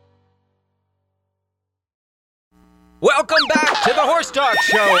 Welcome back to the Horse Talk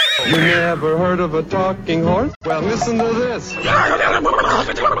Show. You never heard of a talking horse? Well, listen to this.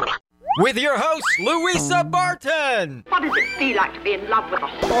 With your host, Louisa Barton. What does it feel like to be in love with a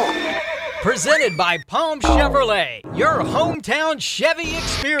horse? Presented by Palm Chevrolet, your hometown Chevy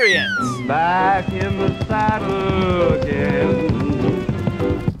experience. Back in the saddle again.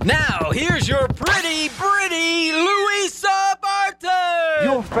 Now, here's your pretty Louisa Barton.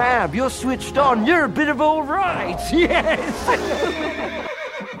 You're fab. You're switched on. You're a bit of all right. Yes.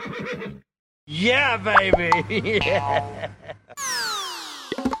 Yeah, baby. Yeah.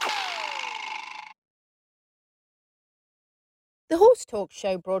 The Horse Talk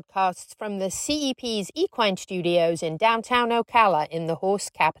Show broadcasts from the CEP's Equine Studios in downtown Ocala in the horse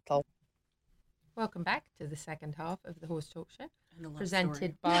capital. Welcome back to the second half of the Horse Talk Show.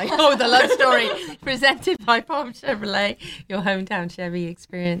 Presented by the love story presented by Palm Chevrolet, your hometown Chevy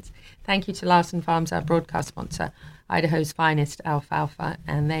experience. Thank you to Larson Farms, our broadcast sponsor, Idaho's finest alfalfa,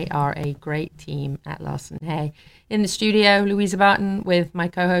 and they are a great team at Larson Hay. In the studio, Louisa Barton with my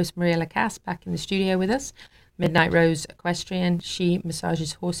co-host Maria Lacasse back in the studio with us. Midnight Rose Equestrian, she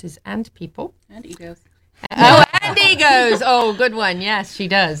massages horses and people. And egos. And egos. Oh, good one. Yes, she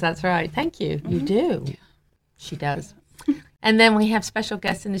does. That's right. Thank you. Mm-hmm. You do. She does. And then we have special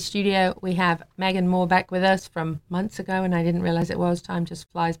guests in the studio. We have Megan Moore back with us from months ago, and I didn't realize it was. Time just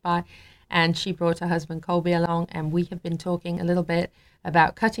flies by. And she brought her husband Colby along, and we have been talking a little bit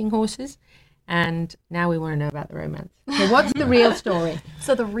about cutting horses. And now we want to know about the romance. So what's the real story?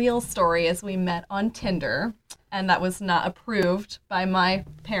 So the real story is we met on Tinder, and that was not approved by my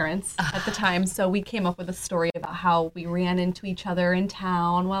parents at the time. So we came up with a story about how we ran into each other in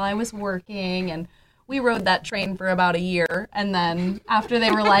town while I was working, and we rode that train for about a year. And then after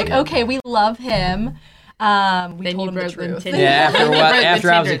they were like, okay, we love him, we told him the truth. Yeah,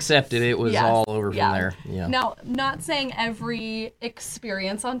 after I was accepted, it was all over from there. Yeah. Now, not saying every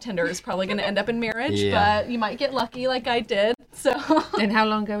experience on Tinder is probably going to end up in marriage, but you might get lucky like I did. So. And how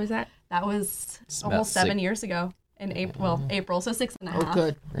long ago was that? That was almost 7 years ago. In April, so 6.5. Oh,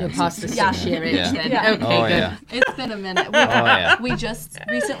 good. You're past the 6-year age then. Yeah. Okay, good. Yeah. It's been a minute. We just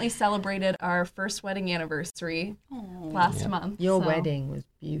recently celebrated our first wedding anniversary last month. Your wedding was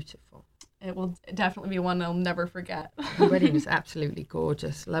beautiful. It will definitely be one I'll never forget. The wedding was absolutely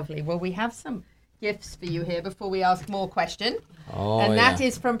gorgeous. Lovely. Well, we have some gifts for you here before we ask more questions. That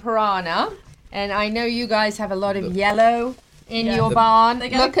is from Piranha. And I know you guys have a lot of yellow in your barn.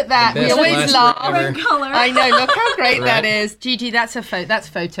 Look at that. We always laugh. Color. I know. Look how great that is. Gigi, that's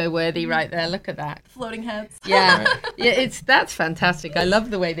photo worthy right there. Look at that. Floating heads. Yeah. That's fantastic. I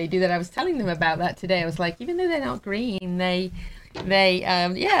love the way they do that. I was telling them about that today. I was like, even though they're not green, they there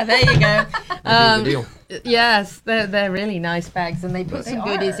you go. Yes, they're really nice bags, and they put some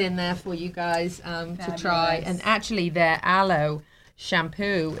goodies in there for you guys to try. And actually their aloe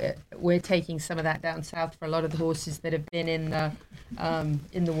shampoo, we're taking some of that down south for a lot of the horses that have been in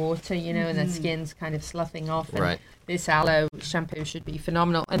the water, and their skin's kind of sloughing off. And this aloe shampoo should be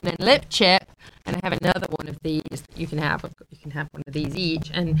phenomenal. And then lip chip, and I have another one of these that you can have. You can have one of these each,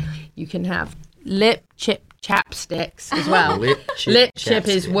 and you can have lip chip chapsticks as well. Lip chip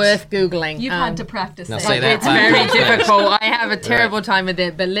is worth Googling. You've had to practice it. Say that it's very difficult. I have a terrible time with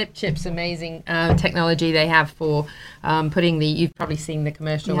it, but lip chip's amazing technology they have for putting you've probably seen the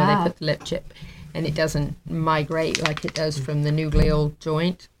commercial where they put the lip chip and it doesn't migrate like it does from the nucleal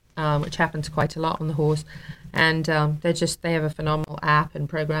joint, which happens quite a lot on the horse. And they have a phenomenal app and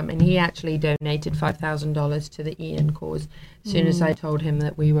program. And he actually donated $5,000 to the Ian cause as soon as I told him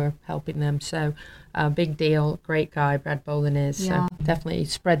that we were helping them. So big deal. Great guy, Brad Boland is. So definitely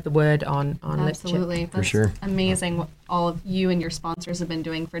spread the word on lip chip. Absolutely. That's for sure. Amazing what all of you and your sponsors have been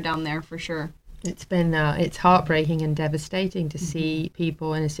doing for down there, for sure. It's been it's heartbreaking and devastating to see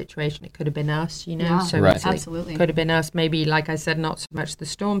people in a situation. It could have been us, So absolutely, could have been us. Maybe, like I said, not so much the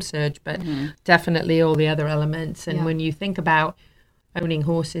storm surge, but definitely all the other elements. And when you think about owning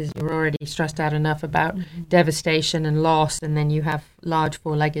horses, you're already stressed out enough about devastation and loss, and then you have large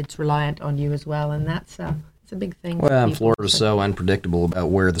four-leggeds reliant on you as well, and that's it's a big thing. Well, and Florida's so unpredictable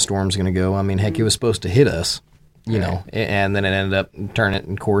about where the storm's going to go. I mean, heck, it was supposed to hit us. And then it ended up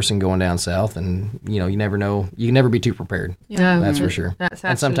turning it course and going down south, and you never know. You can never be too prepared. That's for sure.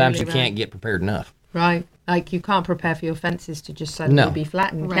 And sometimes you can't get prepared enough. Right, like you can't prepare for your fences to just suddenly be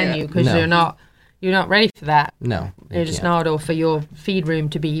flattened, can you? Because you're not ready for that. No, you're just not, or for your feed room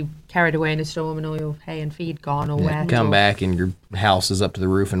to be carried away in a storm and all your hay and feed gone or wet. Come back and your house is up to the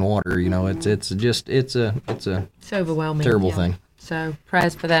roof in water. It's overwhelming, terrible thing. So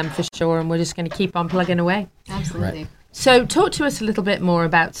prayers for them for sure, and we're just going to keep on plugging away. Absolutely. Right. So talk to us a little bit more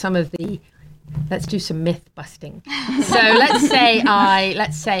about some of let's do some myth busting. So let's say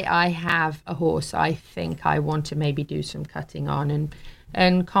I have a horse I think I want to maybe do some cutting on,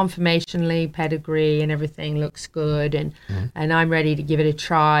 and conformationally, pedigree and everything looks good, and I'm ready to give it a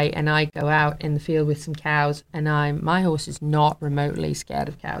try, and I go out in the field with some cows, and my horse is not remotely scared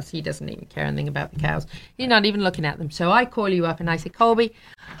of cows. He doesn't even care anything about the cows. He's not even looking at them. So I call you up and I say, Colby,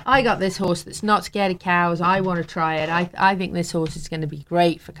 I got this horse that's not scared of cows. I want to try it. I think this horse is going to be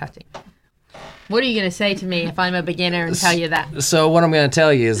great for cutting. What are you going to say to me if I'm a beginner and tell you that? So what I'm going to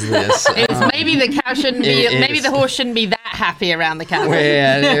tell you is this. Maybe the cow shouldn't be, maybe the horse shouldn't be that happy around the cow. Well,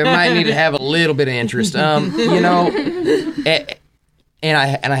 it might need to have a little bit of interest. And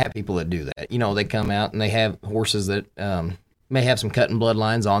I have people that do that. You know, they come out and they have horses that may have some cutting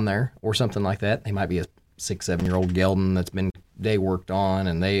bloodlines on there or something like that. They might be a 6-7-year-old gelding that's been day worked on,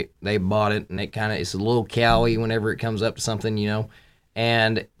 and they bought it, and it's a little cowy whenever it comes up to something, you know.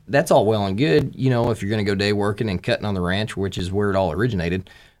 And that's all well and good, you know, if you're going to go day working and cutting on the ranch, which is where it all originated.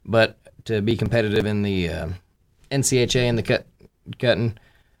 But to be competitive in the NCHA and the cutting,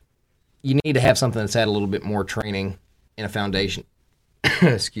 you need to have something that's had a little bit more training and a foundation,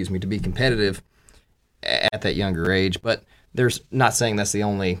 excuse me, to be competitive at that younger age. But there's not saying that's the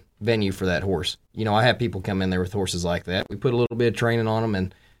only venue for that horse. You know, I have people come in there with horses like that. We put a little bit of training on them,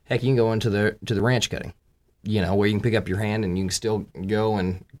 and heck, you can go into the ranch cutting, you know, where you can pick up your hand and you can still go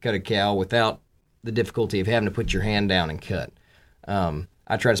and cut a cow without the difficulty of having to put your hand down and cut.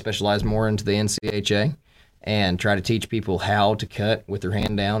 I try to specialize more into the NCHA and try to teach people how to cut with their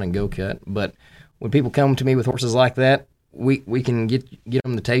hand down and go cut. But when people come to me with horses like that, we can get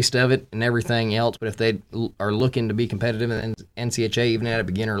them the taste of it and everything else. But if they are looking to be competitive in NCHA, even at a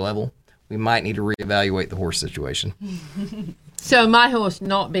beginner level, we might need to reevaluate the horse situation. So my horse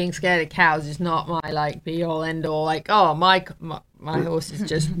not being scared of cows is not my like be all end all. Like, oh, my horse is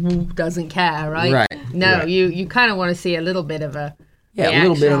just doesn't care, right? Right. No, right. You kind of want to see a little bit of a reaction, a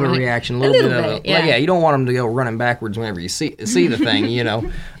little bit of a reaction, a little bit of yeah. You don't want them to go running backwards whenever you see the thing, you know.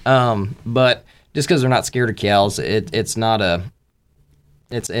 But just because they're not scared of cows, it's not a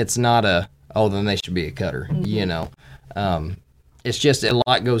oh, then they should be a cutter, you know. It's just a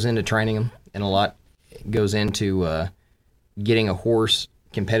lot goes into training them, and a lot goes into getting a horse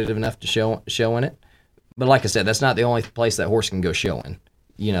competitive enough to show in it. But like I said, that's not the only place that horse can go show in.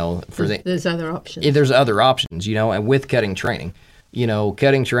 You know, there's other options. There's other options, you know, and with cutting training. You know,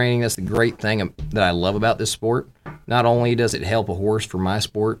 cutting training, that's the great thing that I love about this sport. Not only does it help a horse for my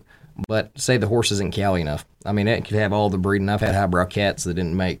sport, but say the horse isn't cowy enough. I mean, it could have all the breeding. I've had highbrow cats that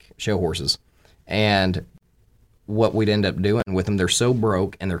didn't make show horses. And what we'd end up doing with them, they're so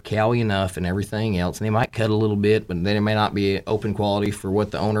broke and they're cowy enough and everything else, and they might cut a little bit, but then it may not be open quality for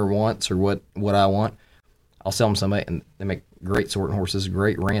what the owner wants or what I want. I'll sell them somebody, and they make great sorting horses,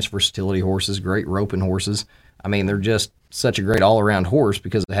 great ranch versatility horses, great roping horses. I mean, they're just such a great all-around horse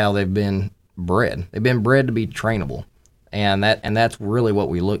because of how they've been bred. They've been bred to be trainable, and that's really what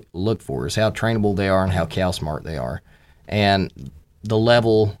we look for, is how trainable they are and how cow smart they are. And the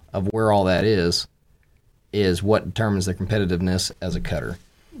level of where all that is what determines their competitiveness as a cutter.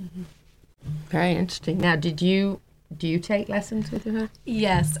 Mm-hmm. Very interesting. Now, do you take lessons with her?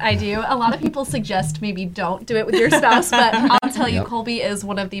 Yes, I do. A lot of people suggest maybe don't do it with your spouse, but I'll tell you, Colby is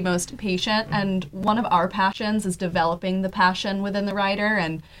one of the most patient, and one of our passions is developing the passion within the rider,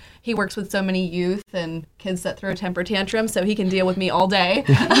 and he works with so many youth and kids that throw temper tantrums, so he can deal with me all day.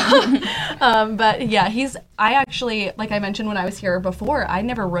 But yeah, I actually, like I mentioned when I was here before, I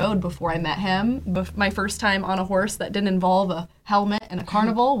never rode before I met him. My first time on a horse that didn't involve a helmet and a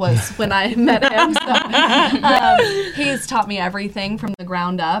carnival was when I met him. So he's taught me everything from the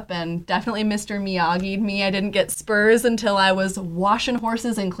ground up, and definitely Mr. Miyagi'd me. I didn't get spurs until I was washing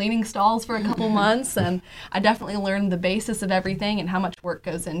horses and cleaning stalls for a couple months, and I definitely learned the basis of everything and how much work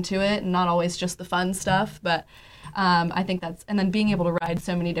goes into it, and not always just the fun stuff. But I think and then being able to ride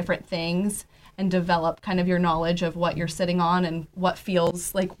so many different things and develop kind of your knowledge of what you're sitting on and what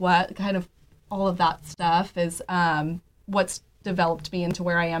feels like what, kind of all of that stuff is what's developed me into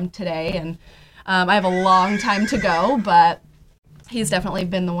where I am today. And I have a long time to go, but he's definitely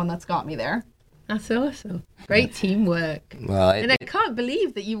been the one that's got me there. That's awesome. Great teamwork. Well, and I can't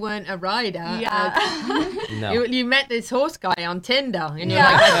believe that you weren't a rider. Yeah. No. You met this horse guy on Tinder, and you're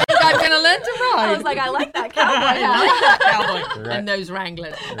like, I think I'm going to learn to ride. I was like, I like that cowboy. I like that cowboy. Right. And those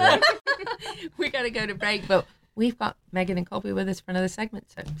Wranglers. Right. We got to go to break, but we've got Megan and Colby with us for another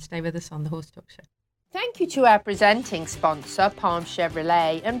segment, so stay with us on the Horse Talk Show. Thank you to our presenting sponsor, Palm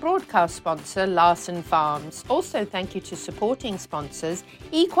Chevrolet, and broadcast sponsor, Larson Farms. Also, thank you to supporting sponsors,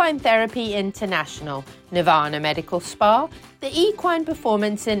 Equine Therapy International, Nirvana Medical Spa, the Equine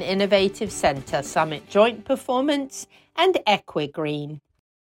Performance and Innovative Center, Summit Joint Performance, and Equigreen.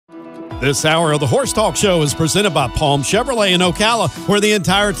 This hour of the Horse Talk Show is presented by Palm Chevrolet in Ocala, where the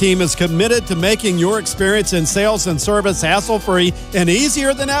entire team is committed to making your experience in sales and service hassle-free and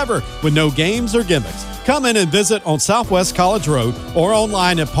easier than ever with no games or gimmicks. Come in and visit on Southwest College Road or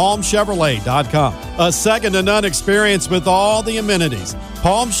online at palmchevrolet.com. A second-to-none experience with all the amenities.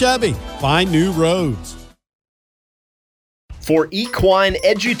 Palm Chevy, find new roads. For equine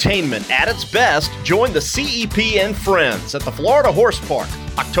edutainment at its best, join the CEP and Friends at the Florida Horse Park,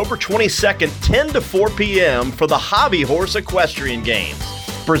 October 22nd, 10 to 4 p.m. for the Hobby Horse Equestrian Games.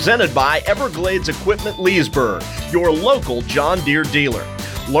 Presented by Everglades Equipment Leesburg. your local John Deere dealer.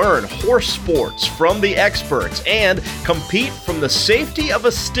 Learn horse sports from the experts and compete from the safety of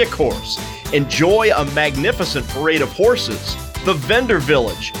a stick horse. Enjoy a magnificent parade of horses, the vendor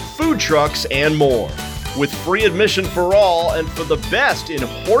village, food trucks, and more. With free admission for all and for the best in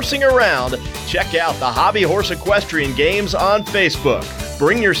horsing around, check out the Hobby Horse Equestrian Games on Facebook.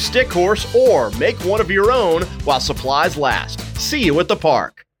 Bring your stick horse or make one of your own while supplies last. See you at the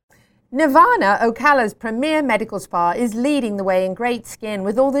park. Nirvana, Ocala's premier medical spa, is leading the way in great skin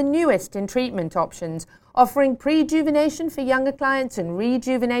with all the newest in treatment options, offering prejuvenation for younger clients and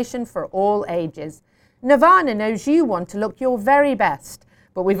rejuvenation for all ages. Nirvana knows you want to look your very best,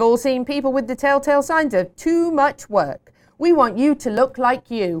 but we've all seen people with the telltale signs of too much work. We want you to look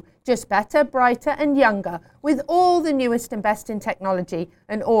like you, just better, brighter and younger, with all the newest and best in technology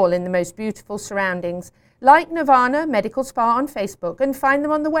and all in the most beautiful surroundings. Like Nirvana Medical Spa on Facebook and find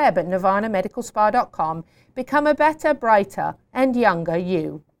them on the web at nirvanamedicalspa.com. Become a better, brighter and younger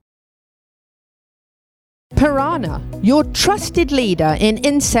you. Piranha, your trusted leader in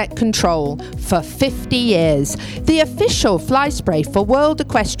insect control for 50 years. The official fly spray for World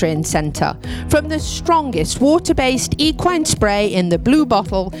Equestrian Centre. From the strongest water-based equine spray in the blue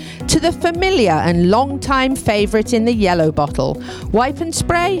bottle to the familiar and long-time favourite in the yellow bottle. Wipe and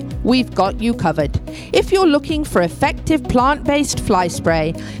spray, we've got you covered. If you're looking for effective plant-based fly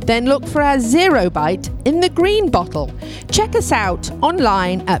spray, then look for our Zero Bite in the green bottle. Check us out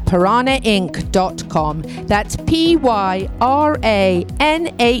online at piranhainc.com. That's Pyranha,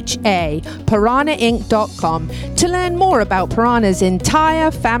 piranhainc.com, to learn more about Piranha's entire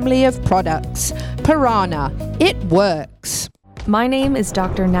family of products. Piranha, it works. My name is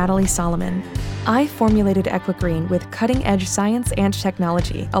Dr. Natalie Solomon. I formulated Equigreen with cutting-edge science and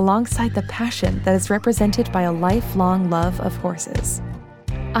technology alongside the passion that is represented by a lifelong love of horses.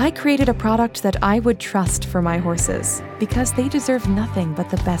 I created a product that I would trust for my horses because they deserve nothing but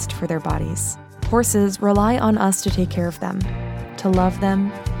the best for their bodies. Horses rely on us to take care of them, to love them,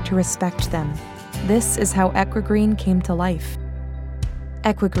 to respect them. This is how Equigreen came to life.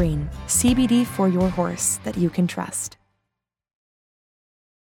 Equigreen, CBD for your horse that you can trust.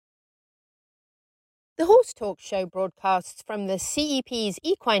 The Horse Talk Show broadcasts from the CEP's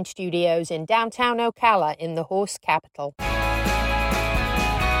Equine Studios in downtown Ocala in the horse capital.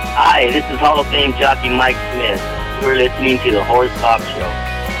 Hi, this is Hall of Fame jockey Mike Smith. You're listening to the Horse Talk Show.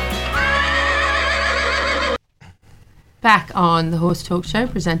 Back on the Horse Talk Show,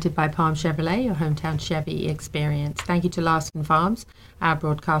 presented by Palm Chevrolet, your hometown Chevy experience. Thank you to Larson Farms, our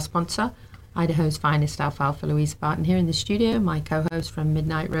broadcast sponsor. Idaho's finest alfalfa, Louisa Barton, here in the studio. My co-host from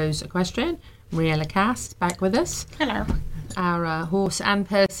Midnight Rose Equestrian, Maria Lacasse, back with us. Hello. Our horse and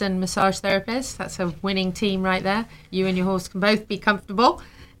person massage therapist. That's a winning team right there. You and your horse can both be comfortable,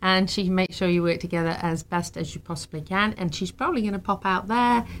 and she can make sure you work together as best as you possibly can. And she's probably going to pop out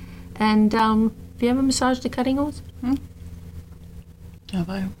there. And have you ever massaged a cutting horse? Have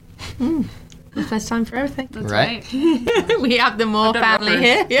I? The first time for everything. That's right. We have the Moore family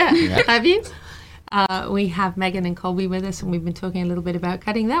here. Yeah. Yeah. Have you? We have Megan and Colby with us, and we've been talking a little bit about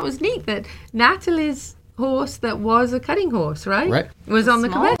cutting. That was neat that Natalie's horse that was a cutting horse, right? Right. Was on the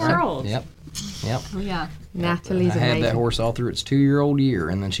Small commercial. world. Yep. Oh, yeah. Natalie's I had amazing. that horse all through its 2-year-old year,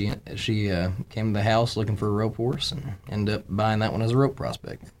 and then she came to the house looking for a rope horse and ended up buying that one as a rope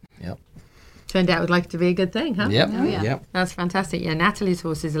prospect. Yep. Turned out it would like to be a good thing, huh? Yep. Oh, yeah. Yep. That's fantastic. Yeah, Natalie's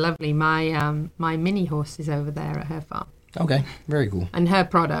horse is lovely. My my mini horse is over there at her farm. Okay. Very cool. And her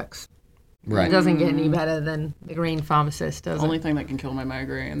products. Right. It doesn't get any better than the Green Pharmacist, does it? Only thing that can kill my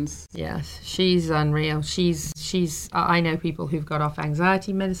migraines. Yes, she's unreal. She's. I know people who've got off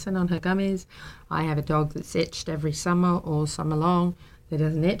anxiety medicine on her gummies. I have a dog that's itched every summer, all summer long. That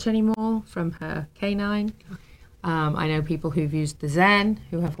doesn't itch anymore from her canine. I know people who've used the Zen,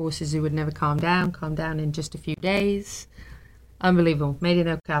 who have horses who would never calm down in just a few days. Unbelievable. Made in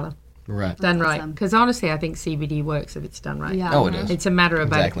Ocala. Right. Done That's right. awesome. Because honestly, I think CBD works if it's done right. Yeah. Oh, it is. It's a matter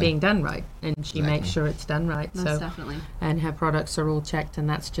about Exactly. it being done right, and she Exactly. makes sure it's done right. Most so definitely. And her products are all checked, and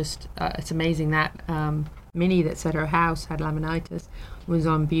that's just it's amazing that Minnie that's at her house had laminitis, was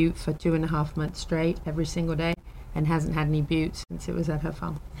on bute for 2.5 months straight every single day, and hasn't had any bute since it was at her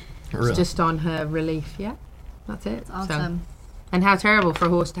farm. Really? It's just on her relief. Yeah, that's it. It's awesome. And how terrible for a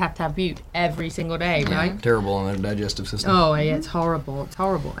horse to have bute every single day, right? Terrible on their digestive system. Oh, yeah, it's horrible. It's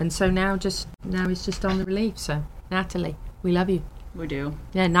horrible. And so now it's just on the relief. So, Natalie, we love you. We do.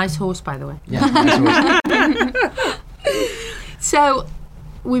 Yeah, nice horse, by the way. Yeah. Nice horse. So,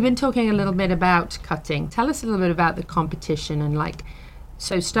 we've been talking a little bit about cutting. Tell us a little bit about the competition and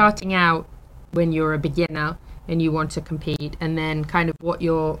so starting out when you're a beginner, and you want to compete, and then kind of what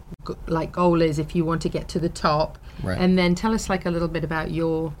your goal is if you want to get to the top. Right. And then tell us like a little bit about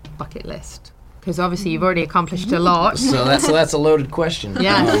your bucket list, because obviously you've already accomplished a lot. So that's a loaded question.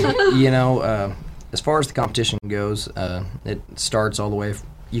 Yeah. As far as the competition goes, it starts all the way.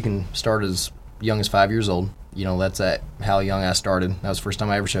 You can start as young as 5 years old. That's how young I started. That was the first time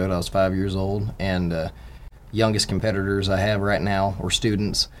I ever showed. I was 5 years old, and youngest competitors I have right now, or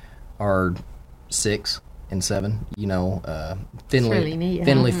students, are 6 and 7. Finley, really neat,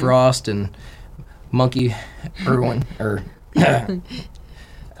 Finley Frost and Monkey Irwin,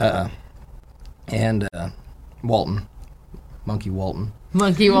 and Walton, Monkey Walton.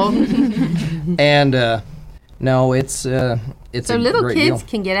 Monkey Walton. And no, it's so a little great kids deal.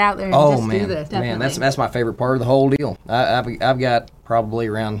 can get out there and Oh just man, do this. man, that's my favorite part of the whole deal. I've got probably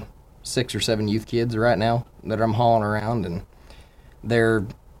around 6 or 7 youth kids right now that I'm hauling around, and they're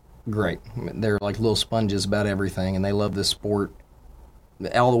great. They're like little sponges about everything, and they love this sport.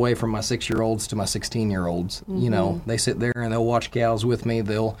 All the way from my 6-year-olds to my 16-year-olds. They sit there and they'll watch cows with me.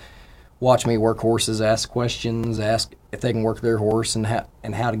 They'll watch me work horses, ask questions, ask if they can work their horse and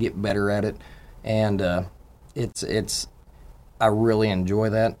how to get better at it. And I really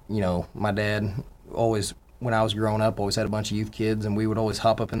enjoy that. My dad always, when I was growing up, always had a bunch of youth kids, and we would always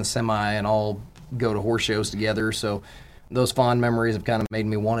hop up in the semi and all go to horse shows together. So those fond memories have kind of made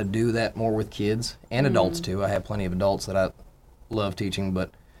me want to do that more with kids and adults too. I have plenty of adults that I love teaching,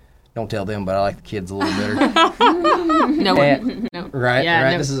 but don't tell them, but I like the kids a little better. No. Right, yeah,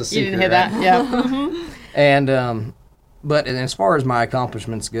 right. No, this is a secret. You didn't hear right? that, yeah. And but as far as my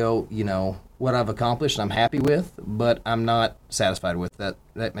accomplishments go, what I've accomplished, I'm happy with, but I'm not satisfied with that.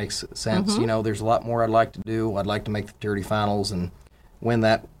 That makes sense. There's a lot more I'd like to do. I'd like to make the fraternity finals and win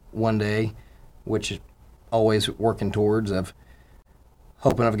that one day, which is always working towards.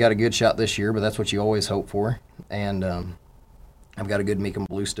 Hoping I've got a good shot this year, but that's what you always hope for. And I've got a good Meekum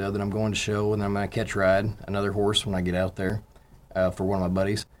Blue stud that I'm going to show, and then I'm going to catch ride another horse when I get out there for one of my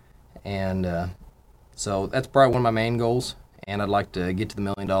buddies. And so that's probably one of my main goals. And I'd like to get to the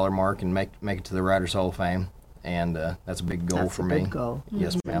 $1 million mark and make it to the Riders Hall of Fame. And that's a big goal for me. That's a good goal.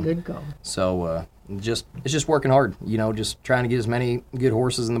 Yes, ma'am. Good goal. So it's just working hard, just trying to get as many good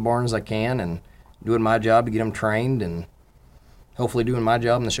horses in the barn as I can and doing my job to get them trained and hopefully doing my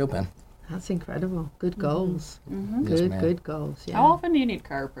job in the show pen. That's incredible. Good goals. Yes, Good goals. Yeah. How often do you need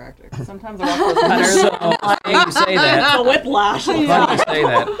chiropractic? Sometimes I walk those cutters. Funny you say that. The whiplash. Funny you say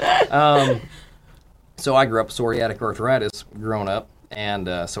that. So I grew up with psoriatic arthritis growing up, and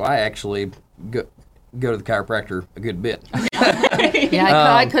so I actually go to the chiropractor a good bit.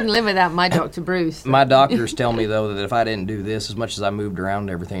 Yeah, I couldn't live without my Dr. Bruce. My doctors tell me, though, that if I didn't do this, as much as I moved around and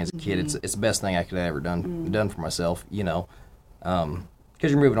everything as a kid, it's the best thing I could have ever done for myself,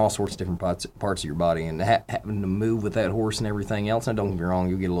 because you're moving all sorts of different parts of your body, and having to move with that horse and everything else. And don't get me wrong,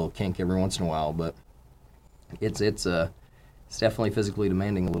 you'll get a little kink every once in a while, but it's definitely physically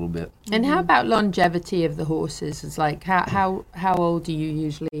demanding a little bit. And how about longevity of the horses? It's like how old do you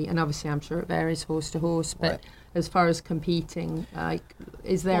usually? And obviously, I'm sure it varies horse to horse, but right. As far as competing, like,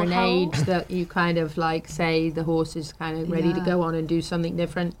 is there an age that you kind of like say the horse is kind of ready to go on and do something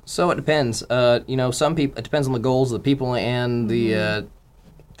different? So it depends. Some people, it depends on the goals of the people and the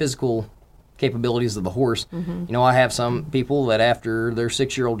physical capabilities of the horse. I have some people that after their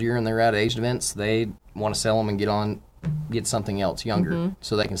 6-year-old year and they're at aged events, they want to sell them and get something else younger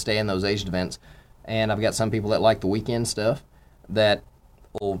so they can stay in those aged events. And I've got some people that like the weekend stuff that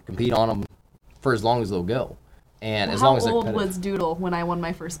will compete on them for as long as they'll go. And as long as how old was Doodle when I won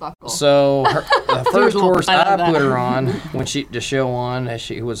my first buckle? So the first horse I that. put her on when to show on,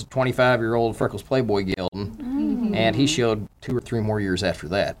 she was a 25-year-old Freckles Playboy gelding, and he showed 2 or 3 more years after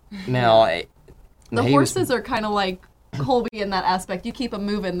that. Now, the horses are kind of like Colby in that aspect. You keep them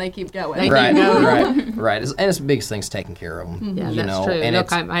moving, they keep going. Right. And it's the biggest thing's taking care of them. Yeah, that's true. And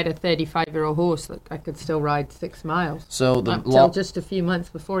look, I had a 35-year-old horse that I could still ride 6 miles. So until just a few months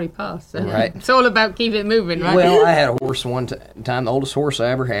before he passed. So right. It's all about keep it moving, right? Well, I had a horse one time, the oldest horse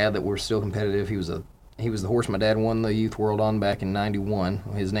I ever had that was still competitive. He was the horse my dad won the Youth World on back in '91.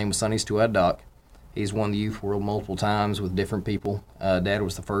 His name was Sonny's Two-Eyed Doc. He's won the Youth World multiple times with different people. Dad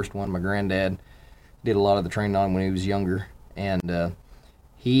was the first one. My granddad did a lot of the training on him when he was younger. And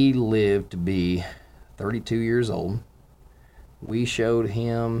he lived to be 32 years old. We showed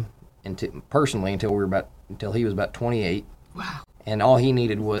him personally until he was about 28. Wow. And all he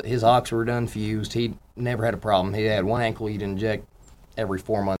needed was his hocks were done fused. He never had a problem. He had one ankle he'd inject every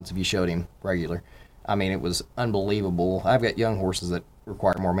 4 months if you showed him regular. I mean, it was unbelievable. I've got young horses that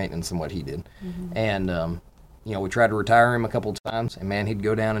require more maintenance than what he did. And we tried to retire him a couple times, and man, he'd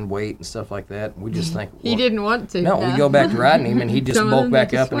go down and weight and stuff like that. We just think He didn't want to. No, we go back to riding him, and he'd just bulk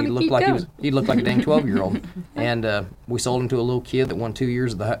back up, and he looked like going. he looked like a dang 12-year-old. And we sold him to a little kid that won 2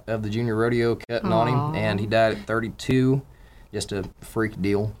 years of the junior rodeo cutting on him, and he died at 32. Just a freak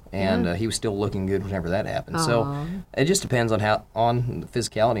deal, and he was still looking good whenever that happened. So it just depends on the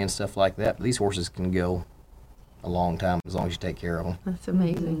physicality and stuff like that. But these horses can go a long time as long as you take care of them. That's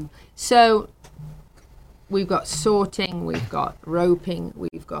amazing. So we've got sorting, we've got roping,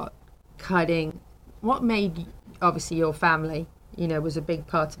 we've got cutting. What made, obviously, your family, was a big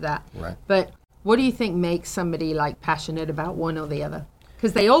part of that. Right. But what do you think makes somebody passionate about one or the other?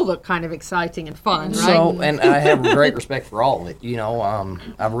 Because they all look kind of exciting and fun, right? So, and I have great respect for all of it.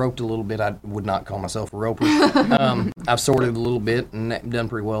 I've roped a little bit. I would not call myself a roper. I've sorted a little bit and done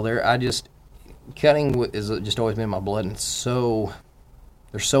pretty well there. Cutting is just always been in my blood, and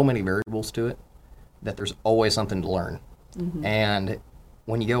there's so many variables to it that there's always something to learn. Mm-hmm. And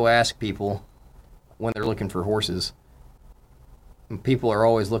when you go ask people when they're looking for horses, people are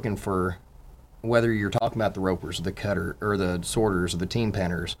always looking for, whether you're talking about the ropers, the cutter, or the sorters, or the team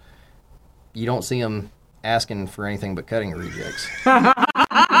penners, you don't see them asking for anything but cutting rejects.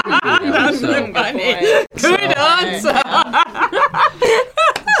 That's funny. Good answer.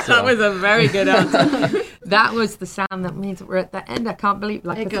 That was a very good answer. That was the sound that means we're at the end. I can't believe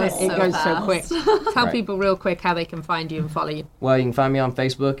it goes so quick. Tell people real quick how they can find you and follow you. Well, you can find me on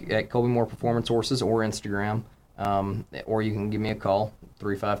Facebook at Colby Moore Performance Horses or Instagram, or you can give me a call.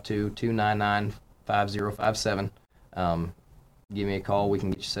 352-299-5057. Give me a call. We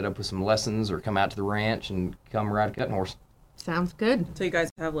can get you set up with some lessons or come out to the ranch and come ride a cutting horse. Sounds good. So you guys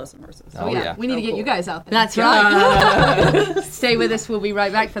have lesson horses. Oh, yeah. We need to get you guys out there. That's right. Stay with us. We'll be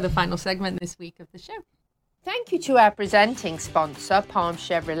right back for the final segment this week of the show. Thank you to our presenting sponsor, Palm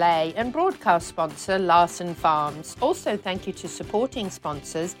Chevrolet, and broadcast sponsor, Larson Farms. Also, thank you to supporting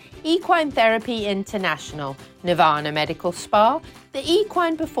sponsors, Equine Therapy International, Nirvana Medical Spa, the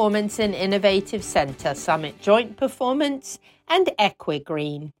Equine Performance and Innovative Center, Summit Joint Performance, and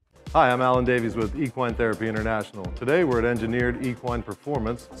Equigreen. Hi, I'm Alan Davies with Equine Therapy International. Today we're at Engineered Equine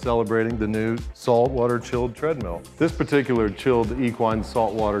Performance celebrating the new saltwater chilled treadmill. This particular chilled equine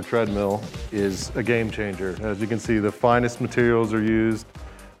saltwater treadmill is a game changer. As you can see, the finest materials are used,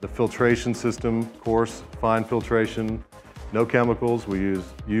 the filtration system, coarse, fine filtration, no chemicals. We use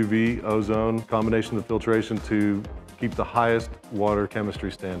UV, ozone, combination of filtration to keep the highest water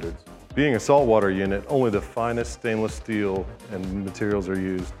chemistry standards. Being a saltwater unit, only the finest stainless steel and materials are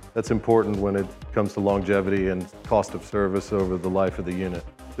used. That's important when it comes to longevity and cost of service over the life of the unit.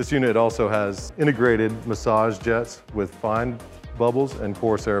 This unit also has integrated massage jets with fine bubbles and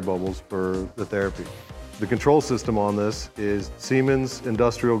coarse air bubbles for the therapy. The control system on this is Siemens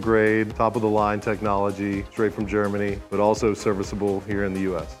industrial grade, top of the line technology, straight from Germany, but also serviceable here in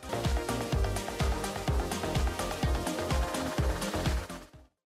the US.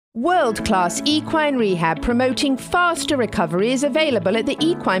 World-class equine rehab promoting faster recovery is available at the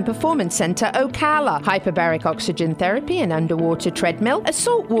Equine Performance Center Ocala. Hyperbaric oxygen therapy, an underwater treadmill, a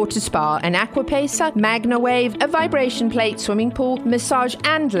saltwater spa, an aquapacer, MagnaWave, a vibration plate, swimming pool, massage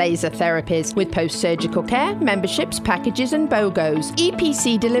and laser therapies. With post-surgical care, memberships, packages and BOGOs,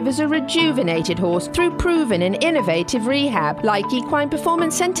 EPC delivers a rejuvenated horse through proven and innovative rehab. Like Equine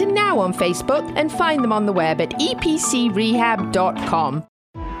Performance Center now on Facebook and find them on the web at epcrehab.com.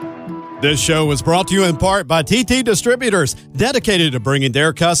 This show was brought to you in part by TT Distributors, dedicated to bringing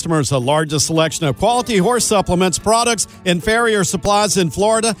their customers the largest selection of quality horse supplements, products, and farrier supplies in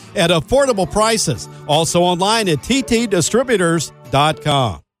Florida at affordable prices. Also online at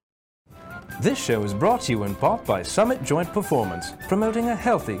ttdistributors.com. This show is brought to you in part by Summit Joint Performance, promoting a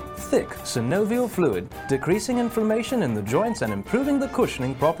healthy, thick synovial fluid, decreasing inflammation in the joints and improving the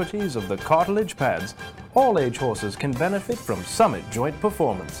cushioning properties of the cartilage pads. All age horses can benefit from Summit Joint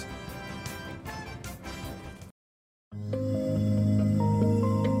Performance.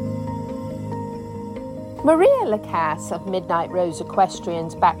 Maria Lacasse of Midnight Rose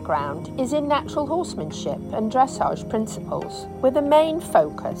Equestrian's background is in natural horsemanship and dressage principles, with a main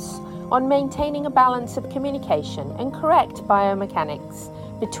focus on maintaining a balance of communication and correct biomechanics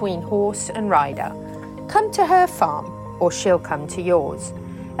between horse and rider. Come to her farm, or she'll come to yours.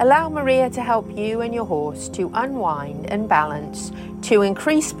 Allow Maria to help you and your horse to unwind and balance, to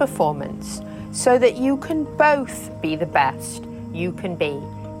increase performance, so that you can both be the best you can be,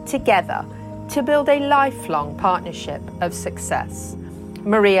 together, to build a lifelong partnership of success.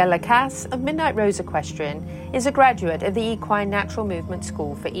 Maria Lacasse of Midnight Rose Equestrian is a graduate of the Equine Natural Movement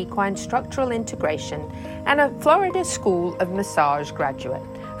School for Equine Structural Integration and a Florida School of Massage graduate.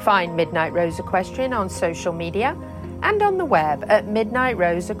 Find Midnight Rose Equestrian on social media and on the web at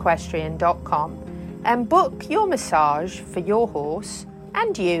midnightroseequestrian.com and book your massage for your horse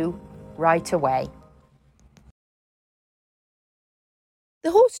and you right away.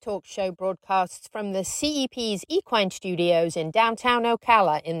 The Horse Talk Show broadcasts from the CEP's Equine Studios in downtown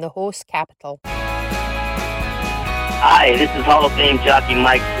Ocala in the horse capital. Hi, this is Hall of Fame jockey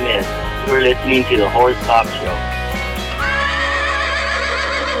Mike Smith. You're listening to the Horse Talk Show.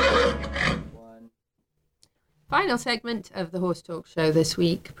 Final segment of the Horse Talk Show this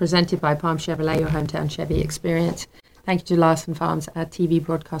week, presented by Palm Chevrolet, your hometown Chevy experience. Thank you to Larson Farms, our TV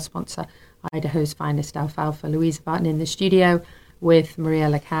broadcast sponsor, Idaho's finest alfalfa. Louisa Barton in the studio with Maria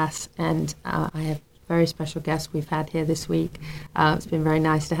Lacasse, and I have a very special guest we've had here this week. It's been very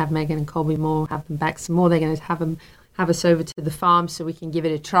nice to have Megan and Colby Moore, have them back some more. They're going to have us over to the farm so we can give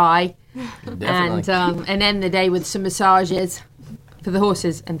it a try. Definitely. And end the day with some massages for the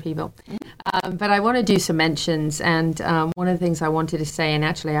horses and people. But I want to do some mentions, and one of the things I wanted to say, and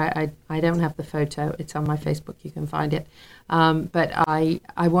actually I don't have the photo, it's on my Facebook, you can find it, but I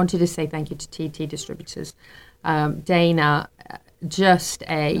wanted to say thank you to TT Distributors. Dana, just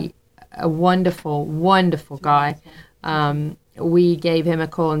a wonderful, wonderful guy. We gave him a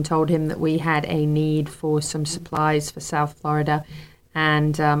call and told him that we had a need for some supplies for South Florida,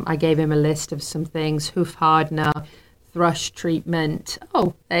 and I gave him a list of some things: hoof hardener, thrush treatment.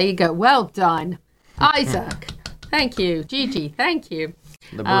 Oh, there you go. Well done, Isaac. Thank you, Gigi. Thank you.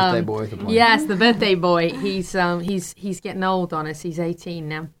 The birthday boy. Yes, the birthday boy. He's getting old on us. He's 18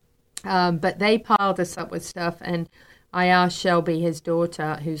 now. But they piled us up with stuff, and I asked Shelby, his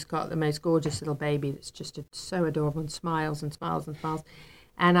daughter, who's got the most gorgeous little baby that's just so adorable and smiles and smiles and smiles.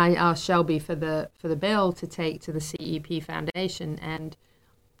 And I asked Shelby for the bill to take to the CEP Foundation, and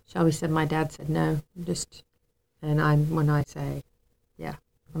Shelby said, my dad said no. And when I say, yeah,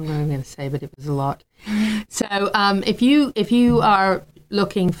 I'm not going to say, but it was a lot. So if you are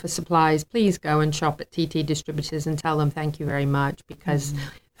looking for supplies, please go and shop at TT Distributors and tell them thank you very much, because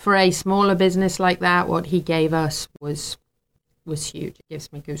for a smaller business like that, what he gave us was huge. It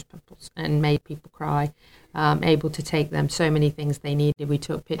gives me goosebumps and made people cry. Able to take them so many things they needed. We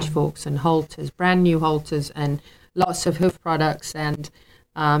took pitchforks and halters, brand new halters, and lots of hoof products, and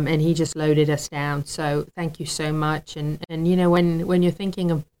he just loaded us down. So thank you so much. And you know, when you're thinking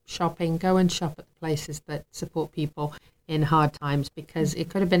of shopping, go and shop at the places that support people in hard times, because it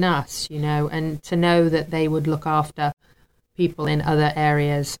could have been us, you know, and to know that they would look after people in other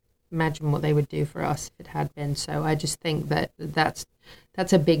areas, imagine what they would do for us if it had been. So I just think that's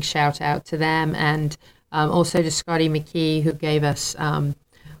a big shout out to them, and also to Scotty McKee, who gave us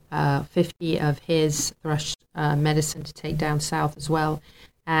 50 of his thrush medicine to take down south as well.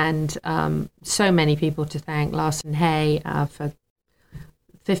 And so many people to thank. Larson Hay for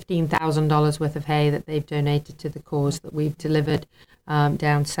 $15,000 worth of hay that they've donated to the cause that we've delivered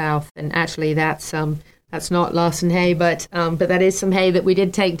down south. And actually that's not Larson Hay, but that is some hay that we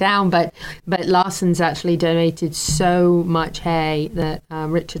did take down. But Larson's actually donated so much hay that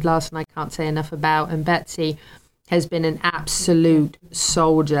Richard Larson, I can't say enough about, and Betsy has been an absolute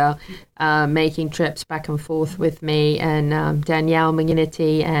soldier, making trips back and forth with me, and Danielle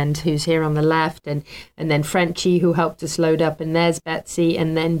McGinnity, and who's here on the left, and then Frenchie, who helped us load up, and there's Betsy,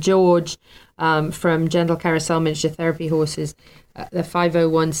 and then George from Gentle Carousel Miniature Therapy Horses, the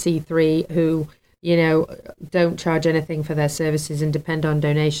 501c3, who, you know, don't charge anything for their services and depend on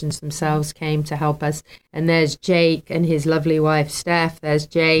donations themselves, came to help us. And there's Jake and his lovely wife, Steph. There's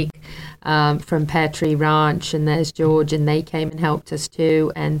Jake from Pear Tree Ranch, and there's George, and they came and helped us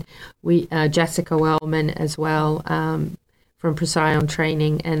too. And we, Jessica Wellman as well, from Precision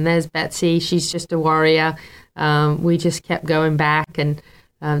Training. And there's Betsy. She's just a warrior. We just kept going back and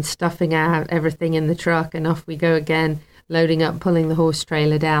stuffing out everything in the truck, and off we go again, loading up, pulling the horse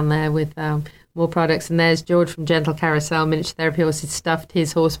trailer down there with more products. And there's George from Gentle Carousel Miniature Therapy Horses, stuffed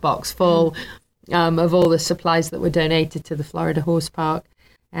his horse box full of all the supplies that were donated to the Florida Horse Park.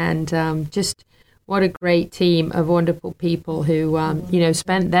 And just what a great team of wonderful people who, you know,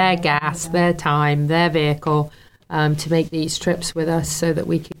 spent their gas, their time, their vehicle to make these trips with us so that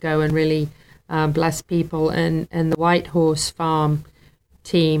we could go and really bless people. And the White Horse Farm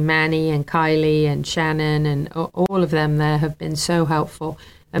team, Manny and Kylie and Shannon and all of them there have been so helpful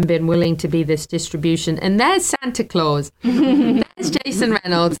and been willing to be this distribution. And there's Santa Claus. There's Jason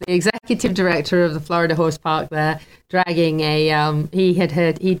Reynolds, the executive director of the Florida Horse Park there, dragging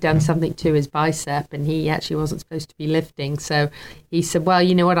he'd done something to his bicep, and he actually wasn't supposed to be lifting. So he said, well,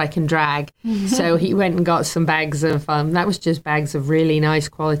 you know what, I can drag. So he went and got some bags of, that was just bags of really nice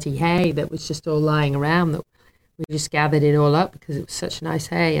quality hay that was just all lying around that we just gathered it all up because it was such nice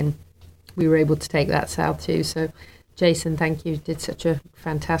hay, and we were able to take that south too. So, Jason, thank you. Did such a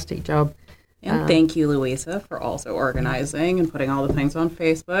fantastic job. And thank you, Louisa, for also organizing and putting all the things on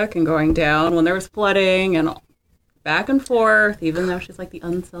Facebook and going down when there was flooding and back and forth, even though she's like the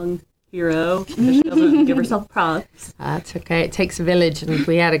unsung hero. She doesn't give herself props. That's okay. It takes a village, and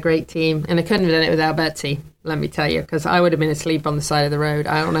we had a great team. And I couldn't have done it without Betsy, let me tell you, because I would have been asleep on the side of the road.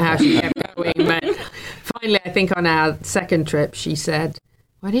 I don't know how she kept going, but finally, I think on our second trip, she said,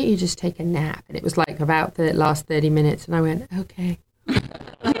 "Why don't you just take a nap?" And it was like about the last 30 minutes, and I went, "Okay."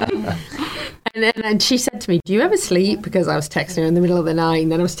 And she said to me, "Do you ever sleep?" Because I was texting her in the middle of the night,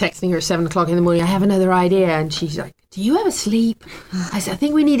 and then I was texting her at 7 o'clock in the morning. I have another idea. And she's like, "Do you ever sleep?" I said, "I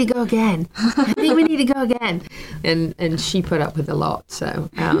think we need to go again. And she put up with a lot. So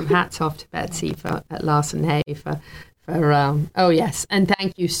hats off to Betsy at Larson Hay for oh yes. And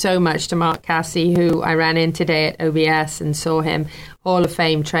thank you so much to Mark Cassie, who I ran in today at OBS and saw him, Hall of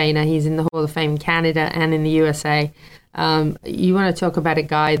Fame trainer. He's in the Hall of Fame Canada and in the USA. You want to talk about a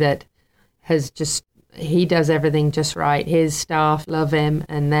guy that he does everything just right. His staff love him,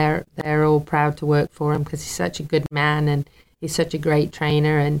 and they're all proud to work for him because he's such a good man and he's such a great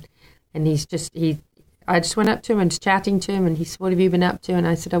trainer. And I just went up to him and was chatting to him, and he said, "What have you been up to?" And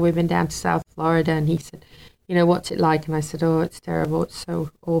I said, "Oh, we've been down to South Florida." And he said, "You know, what's it like?" And I said, "Oh, it's terrible. It's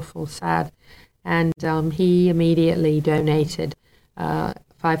so awful, sad." And he immediately donated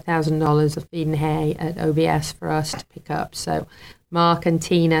 $5,000 of feed and hay at OBS for us to pick up. So Mark and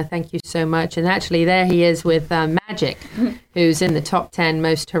Tina, thank you so much. And actually there he is with Magic, who's in the top 10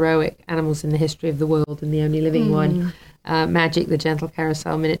 most heroic animals in the history of the world and the only living one. Magic, the gentle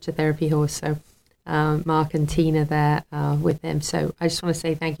carousel miniature therapy horse. So Mark and Tina there with him. So I just want to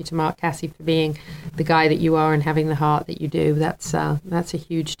say thank you to Mark Cassie for being the guy that you are and having the heart that you do. That's a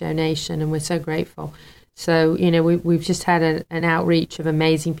huge donation, and we're so grateful. So, you know, we've just had an outreach of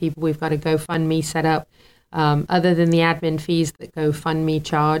amazing people. We've got a GoFundMe set up. Other than the admin fees that GoFundMe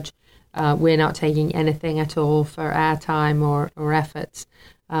charge, we're not taking anything at all for our time or efforts.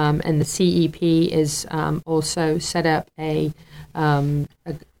 And the CEP is also set up a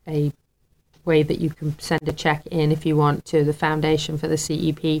way that you can send a check in if you want to the foundation for the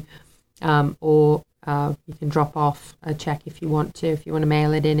CEP, or you can drop off a check if you want to. If you want to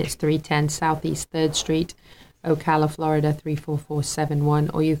mail it in, it's 310 Southeast 3rd Street, Ocala, Florida 34471,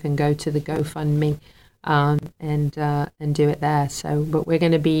 or you can go to the GoFundMe and do it there. So, but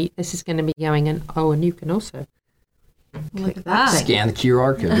this is going to be going, and you can also look at that. Scan the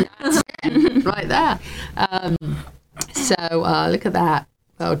QR code. Right there. So look at that.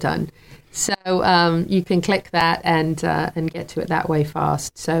 Well done. So you can click that and get to it that way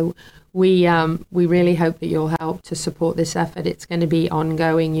fast. So we really hope that you'll help to support this effort. It's going to be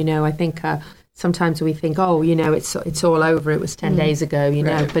ongoing. You know, I think sometimes we think, oh, you know, it's all over. It was 10 days ago, you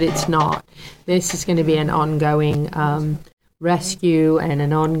know, but it's not. This is going to be an ongoing rescue and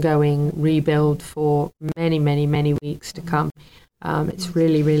an ongoing rebuild for many, many, many weeks to come. It's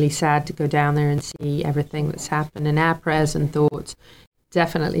really, really sad to go down there and see everything that's happened. And our prayers and thoughts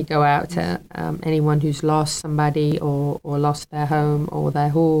definitely go out to anyone who's lost somebody or lost their home or their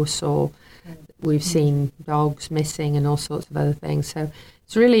horse, or we've seen dogs missing and all sorts of other things. So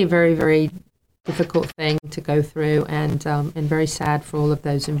it's really a very, very difficult thing to go through, and very sad for all of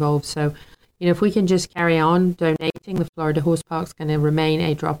those involved. So, you know, if we can just carry on donating, the Florida Horse Park's going to remain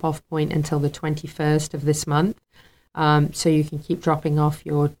a drop-off point until the 21st of this month. So you can keep dropping off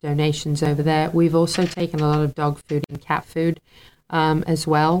your donations over there. We've also taken a lot of dog food and cat food as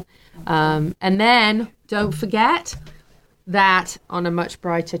well. And then don't forget that on a much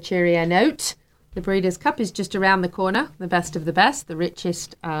brighter, cheerier note, the Breeders' Cup is just around the corner, the best of the best, the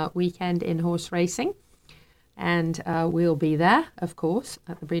richest weekend in horse racing. And we'll be there, of course,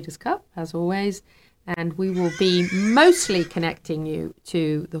 at the Breeders' Cup, as always. And we will be mostly connecting you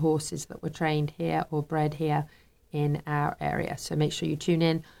to the horses that were trained here or bred here in our area. So make sure you tune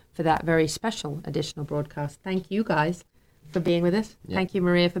in for that very special additional broadcast. Thank you, guys, for being with us. Yep. Thank you,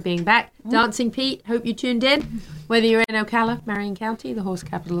 Maria, for being back. Dancing Pete, hope you tuned in. Whether you're in Ocala, Marion County, the horse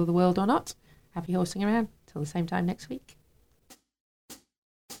capital of the world or not, happy horsing around. Till the same time next week.